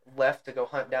left to go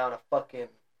hunt down a fucking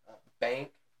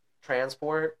bank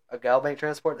transport, a gal bank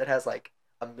transport that has like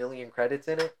 1 million credits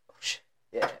in it. Oh shit.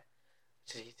 Yeah.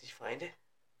 Did you find it?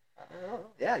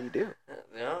 Yeah, you do.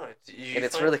 No. And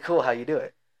it's really cool how you do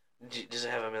it. Does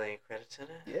it have 1 million credits in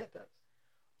it? Yeah, it does.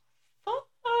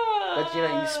 But you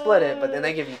know, you split it, but then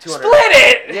they give you 200. Split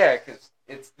it! Yeah, because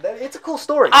it's a cool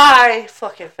story. I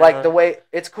fucking found like the way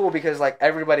it's cool because like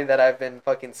everybody that I've been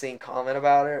fucking seeing comment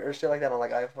about it or shit like that on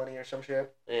like iFunny or some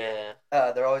shit. Yeah.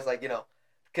 They're always like, you know,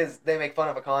 because they make fun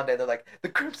of Akande. They're like, the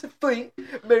Crimson Fleet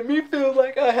made me feel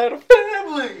like I had a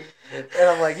family. And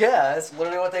I'm like, yeah, that's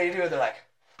literally what they do. They're like,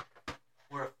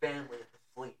 we're a family of the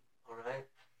fleet, all right?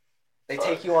 They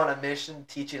take you on a mission,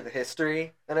 teach you the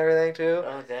history and everything too.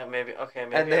 Oh, damn, maybe. Okay,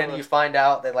 maybe. And then you find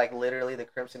out that like literally the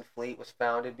Crimson Fleet was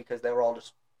founded because they were all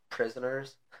just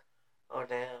prisoners. Oh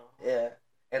damn. Yeah.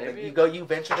 And Maybe. then you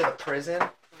venture to the prison.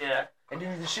 Yeah. And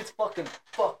dude, the shit's fucking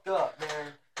fucked up,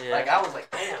 man. Yeah. Like I was like,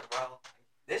 damn, bro,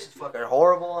 this is fucking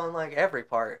horrible on like every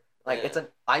part. Like Yeah. it's an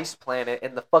ice planet,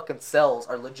 and the fucking cells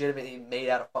are legitimately made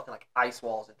out of fucking like ice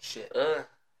walls and shit.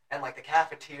 And like the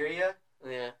cafeteria,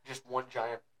 Yeah. just one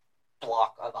giant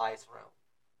block of ice room,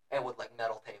 and with like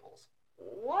metal tables.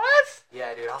 What?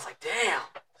 Yeah, dude. I was like, damn.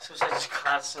 So it's like just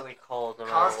constantly cold. No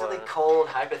matter Constantly what. cold,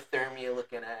 hypothermia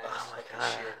looking ass. Oh my fucking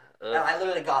god. Shit. Ugh. And I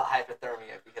literally got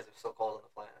hypothermia because it was so cold on the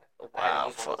planet. I had Wow. to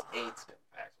use one of those AIDS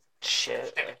packs.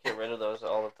 Shit. I get rid of those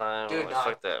all the time. Dude, I'm like, nah.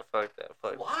 fuck that. Fuck that.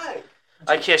 Fuck. Why?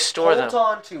 I can't store them.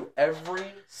 Hold on to every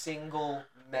single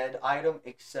med item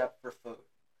except for food.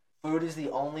 Food is the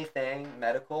only thing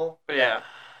medical. Yeah. is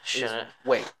Shouldn't.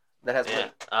 weight. That has Yeah.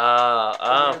 weight. Oh,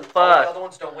 All the fuck. other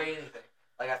ones don't weigh anything.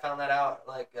 Like I found that out.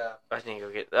 Like, I need to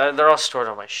go get. They're all stored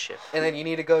on my ship. and then you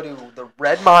need to go to the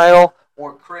Red Mile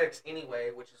or Cricks anyway,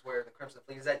 which is where the Crimson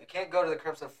Fleet is at. You can't go to the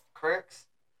Crimson Cricks,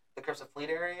 the Crimson Fleet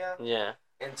area, Yeah.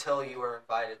 until you are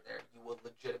invited there. You will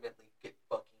legitimately get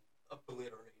fucking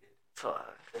obliterated.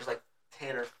 Fuck. There's like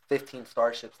 10 or 15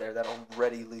 starships there that'll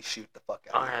readily shoot the fuck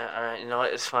out of you. Alright. You know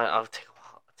what? It's fine. I'll take a while.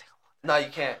 No,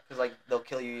 you can't, because like they'll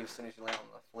kill you as soon as you land on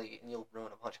the fleet, and you'll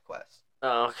ruin a bunch of quests.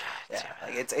 Oh, okay. Yeah,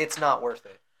 Damn like it's not worth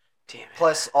it. Damn it.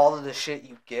 Plus, all of the shit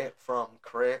you get from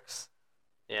Cricks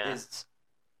Yeah. is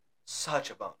such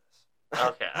a bonus.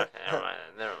 Okay.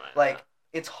 Never mind. Like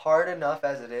it's hard enough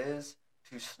as it is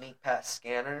to sneak past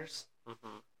scanners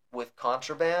Mm-hmm. with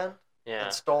contraband Yeah.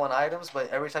 and stolen items, but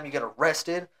every time you get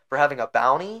arrested for having a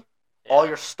bounty, all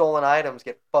your stolen items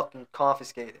get fucking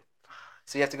confiscated.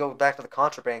 So you have to go back to the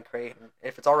contraband crate, and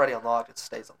if it's already unlocked, it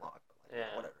stays unlocked. But like,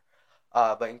 Yeah.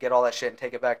 whatever. But you get all that shit and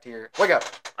take it back to your... Wake up!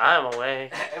 I'm away.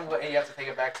 And you have to take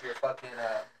it back to your fucking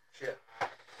shit.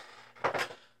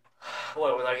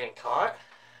 What? Without getting caught?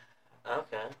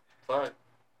 Okay. Fuck.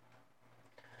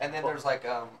 And then there's like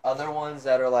other ones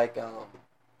that are like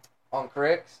on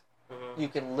Cricks. Mm-hmm. You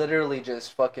can literally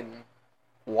just fucking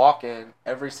walk in.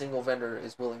 Every single vendor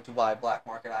is willing to buy black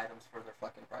market items for their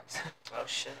fucking price. Oh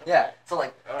shit. Yeah, so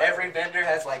like every vendor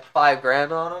has like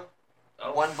 $5,000 on them.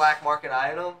 Oh, One black market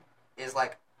item is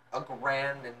like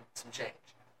 $1,000 and some change.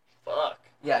 Fuck.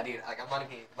 Yeah, dude. Like I'm not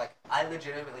even like I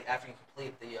legitimately after you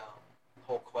complete the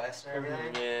whole quest and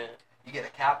everything, Yeah. you get a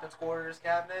captain's quarters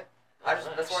cabinet.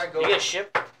 That's where I go. You get a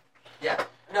ship? Yeah.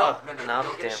 No, Oh, no, no, you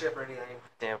don't get a damn. ship or anything.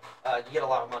 Damn. You get a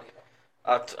lot of money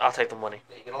though. I'll take the money.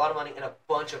 Yeah, you get a lot of money and a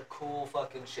bunch of cool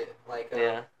fucking shit. Like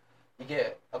Yeah. you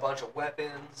get a bunch of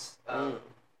weapons, Mm.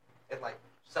 and like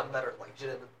some that are like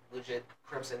legit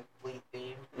Crimson Fleet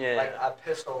themed. Yeah. Like a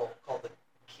pistol called the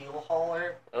Keel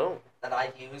Hauler Oh. that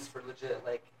I use for legit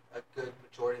like a good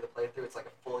majority of the playthrough. It's like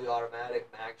a fully automatic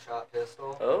mag shot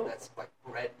pistol. Oh. That's like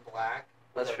red and black.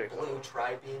 That's with a pretty blue cool.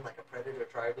 tri-beam, like a Predator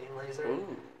tri-beam laser.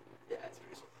 Ooh. Yeah, it's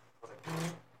pretty sweet.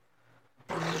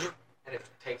 I was like, and it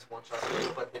takes one shot,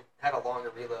 but it had a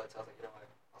longer reload, so I was like, you know what,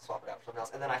 I'll swap it out for something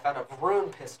else. And then I found a Rune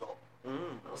pistol.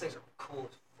 Those things are cool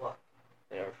as fuck.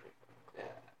 They are pretty cool.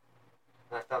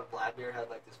 Yeah. And I found Vladimir had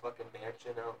like this fucking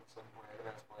mansion out in some random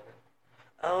ass planet.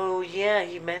 Oh yeah,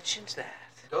 he mentions that.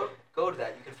 Go to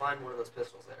that. You can find one of those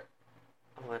pistols there.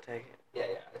 I'm gonna take it. Yeah,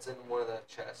 it's in one of the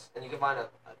chests, and you can find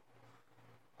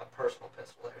a personal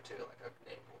pistol there too, like a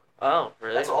named one. Oh,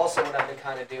 really? That's also what I've been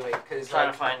kind of doing, because Trying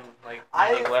like, to find like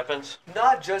I- big weapons.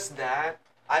 not just that,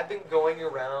 I've been going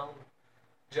around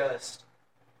just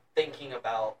thinking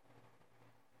about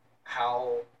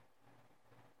how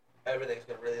everything's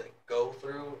gonna really like go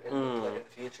through in, like, in the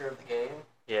future of the game.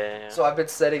 Yeah. So I've been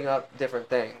setting up different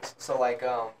things. So like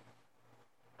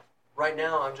right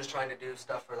now I'm just trying to do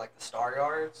stuff for like the Star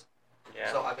Yards.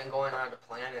 Yeah. So I've been going on to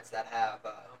planets that have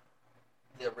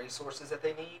the resources that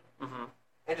they need, Mhm.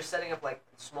 and just setting up like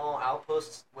small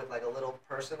outposts with like a little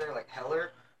person there, like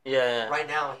Heller. Yeah. Right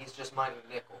now he's just mining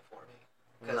nickel for me.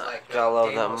 Because Nah, like gotta love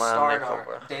that Daedalus mine Star nickel, Yard-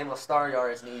 bro. Daedalus Star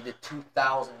Yards needed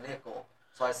 2,000 nickel.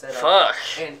 So I set up, Fuck.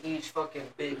 and each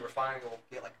fucking big refinery will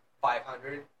get like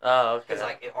 500 Oh, okay. because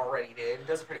like it already did. It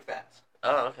does it pretty fast.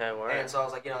 Oh, okay. Word. And so I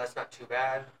was like, that's not too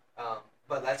bad.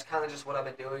 But that's kind of just what I've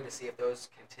been doing to see if those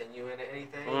continue into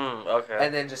anything. Okay.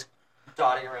 And then just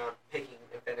dotting around, picking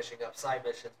and finishing up side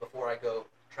missions before I go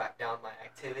track down my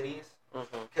activities.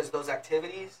 Mhm. Because those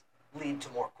activities lead to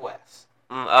more quests.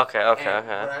 Okay. And Okay.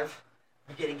 what I've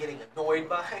been getting annoyed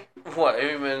by What?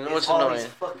 Even is what's all annoying? these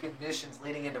fucking missions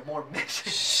leading into more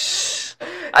missions.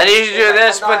 I need you to do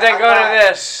this, I'm but then not- go I'm to not-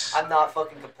 this. I'm not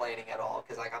fucking complaining at all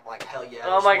because like I'm like hell yeah.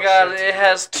 Oh my god, it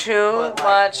has too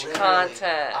much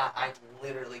content. I'm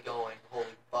literally going, holy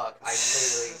fuck! I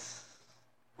literally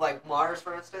like Mars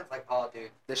for instance. Like, oh dude,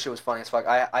 this shit was funny as fuck.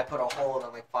 I put a hold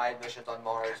on like 5 missions on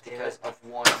Mars because of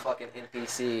one fucking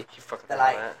NPC that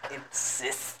I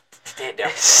insisted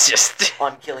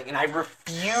on killing, and I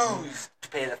refused to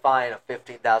pay the fine of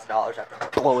 $15,000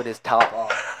 after blowing his top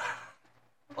off.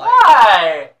 Like,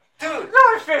 why? Dude,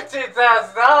 not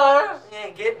 $15,000. He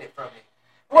ain't getting it from me.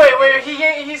 Wait,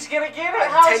 he's gonna get it?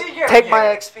 How's he gonna get it? Take my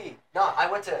XP. No, I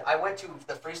went to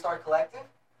the Freestar Collective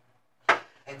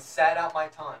and sat out my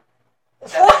time.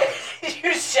 What?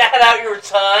 You sat out your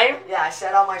time? Yeah, I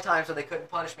sat out my time so they couldn't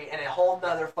punish me, and a whole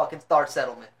nother fucking Star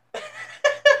settlement.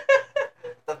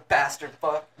 The bastard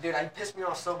fuck. Dude, I pissed me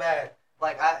off so bad.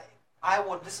 Like,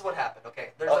 this is what happened, okay?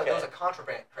 There was a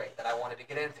contraband crate that I wanted to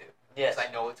get into. Yes. Because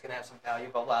I know it's going to have some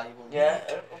valuable Yeah,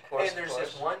 of course. And there's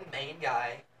this one main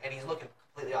guy, and he's looking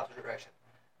completely opposite direction.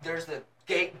 There's the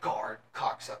gate guard,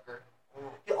 cocksucker.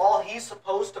 All he's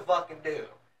supposed to fucking do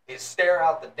is stare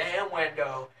out the damn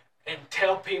window and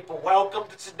tell people, welcome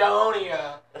to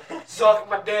Sidonia, suck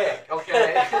my dick,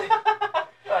 okay?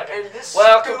 And this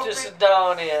welcome to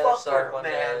Sidonia, fucker,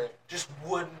 man, just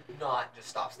would not just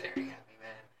stop staring at me,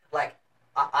 man. Like,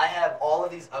 I have all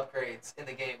of these upgrades in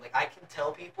the game. Like, I can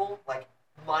tell people, like,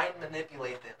 mind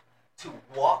manipulate them to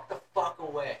walk the fuck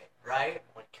away, right?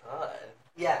 Oh my god.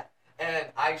 Yeah, and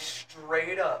I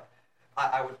straight up,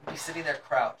 I would be sitting there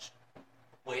crouched,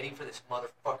 waiting for this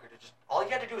motherfucker to just, all he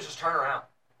had to do was just turn around,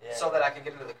 so that I could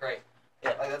get into the crate.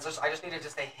 Yeah. Like, that's just, I just needed to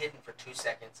stay hidden for 2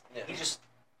 seconds. Yeah. He just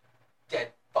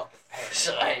dead fucking panned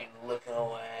So I ain't looking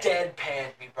away. Dead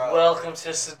panned me, bro. Welcome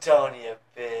to Sidonia,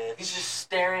 bitch. He's just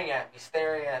staring at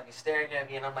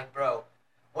me, and I'm like, bro,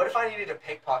 what if I needed to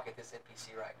pickpocket this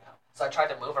NPC right now? So I tried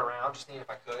to move around, just seeing if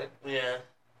I could. Yeah.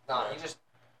 No, he just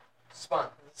spun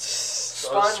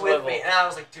Spun with me, and I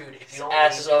was like, dude, if you don't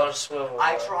ass is on a swivel.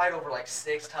 I tried over like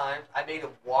 6 times. I made him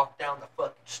walk down the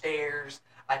fucking stairs.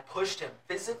 I pushed him,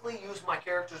 physically used my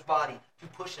character's body to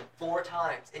push him 4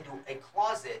 times into a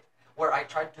closet where I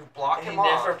tried to block him off.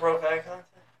 He never broke eye contact?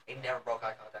 He never broke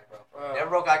eye contact, bro. Wow. Never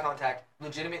broke eye contact.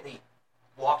 Legitimately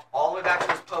walked all the way back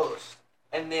to his post,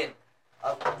 and then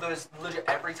there was legit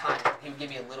every time he would give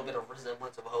me a little bit of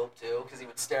resemblance of hope too, because he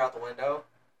would stare out the window,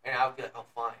 and I would be like, "Oh,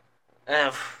 fine."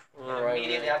 And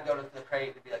immediately I'd go to the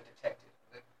crate and be like, "Detective,"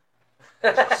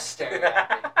 just staring at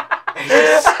me.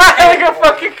 Like a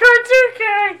fucking cartoon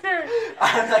character.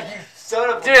 I'm like, "You son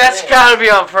of a bitch." Dude, that's gotta be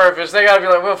on purpose. They gotta be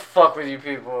like, we'll fuck with you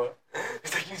people.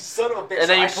 He's like, "You son of a bitch." And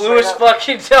then so you blew his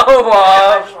fucking dome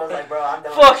I off. just was like, "Bro, I'm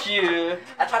done." Fuck you.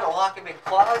 I tried to lock him in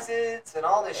closets and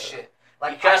all this shit.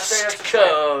 Like, You got I straight up just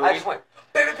code. I just went,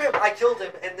 bam, bam, bam. I killed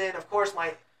him, and then, of course,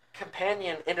 my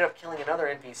companion ended up killing another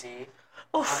NPC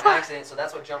on accident, so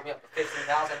that's what jumped me up to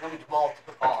 15,000, and then we all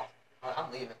took off.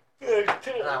 I'm leaving. And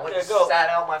I went and sat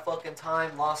out my fucking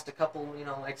time, lost a couple,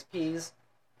 XPs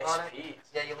on it.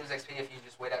 Yeah, you lose XP if you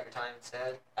just wait out your time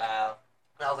instead. And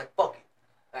I was like, fuck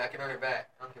it. I can earn it back.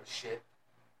 I don't give a shit.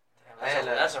 Damn,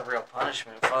 that's a real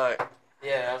punishment. Fuck.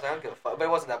 Yeah, I was like, I don't give a fuck. But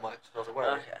it wasn't that much. So I was like,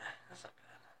 whatever. Okay. That's not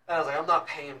bad. And I was like, I'm not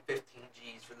paying 15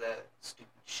 G's for that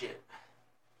stupid shit.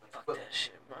 Fuck that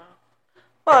shit, bro.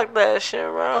 Fuck that shit,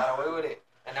 bro. Got away with it.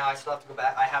 And now I still have to go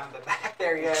back. I haven't been back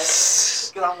there yet.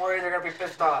 Because I'm worried they're going to be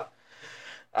pissed off.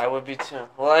 I would be too.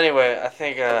 Well, anyway, I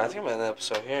think I'm ending the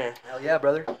episode here. Hell yeah,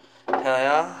 brother. Hell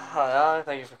yeah. Hell yeah.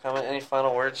 Thank you for coming. Any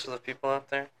final words to the people out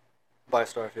there? Bye,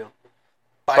 Starfield.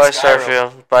 Bye,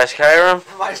 Starfield. Bye, Skyrim.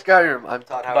 Bye, Skyrim. I'm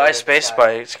Todd Howard. Bye, Space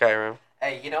Bite, Skyrim.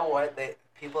 Hey, you know what?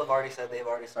 People have already said they've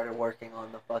already started working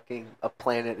on the fucking a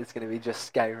planet that's going to be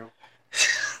just Skyrim.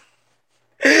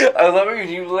 I love it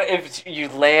if you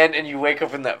land and you wake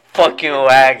up in that fucking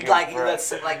wagon. Like, bro.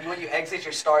 that's, like when you exit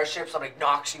your starship, somebody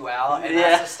knocks you out, and Yeah.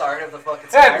 that's the start of the fucking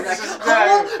Skyrim. That's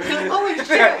Like, holy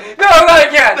shit! No, not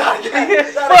again! Not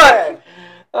again. Not Fuck! again.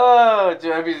 Oh,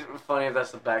 dude, that'd be funny if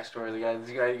that's the backstory of the guy. This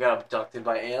guy got abducted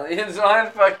by aliens on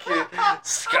fucking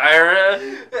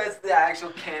Skyrim. That's the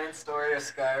actual canon story of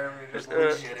Skyrim. You're just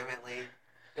legitimately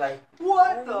like,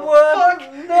 what the What?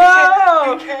 fuck?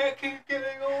 No! You can't keep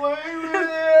getting away with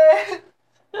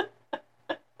it.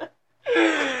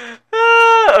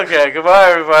 Okay, goodbye,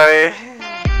 everybody.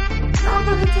 I'm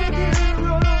gonna take it.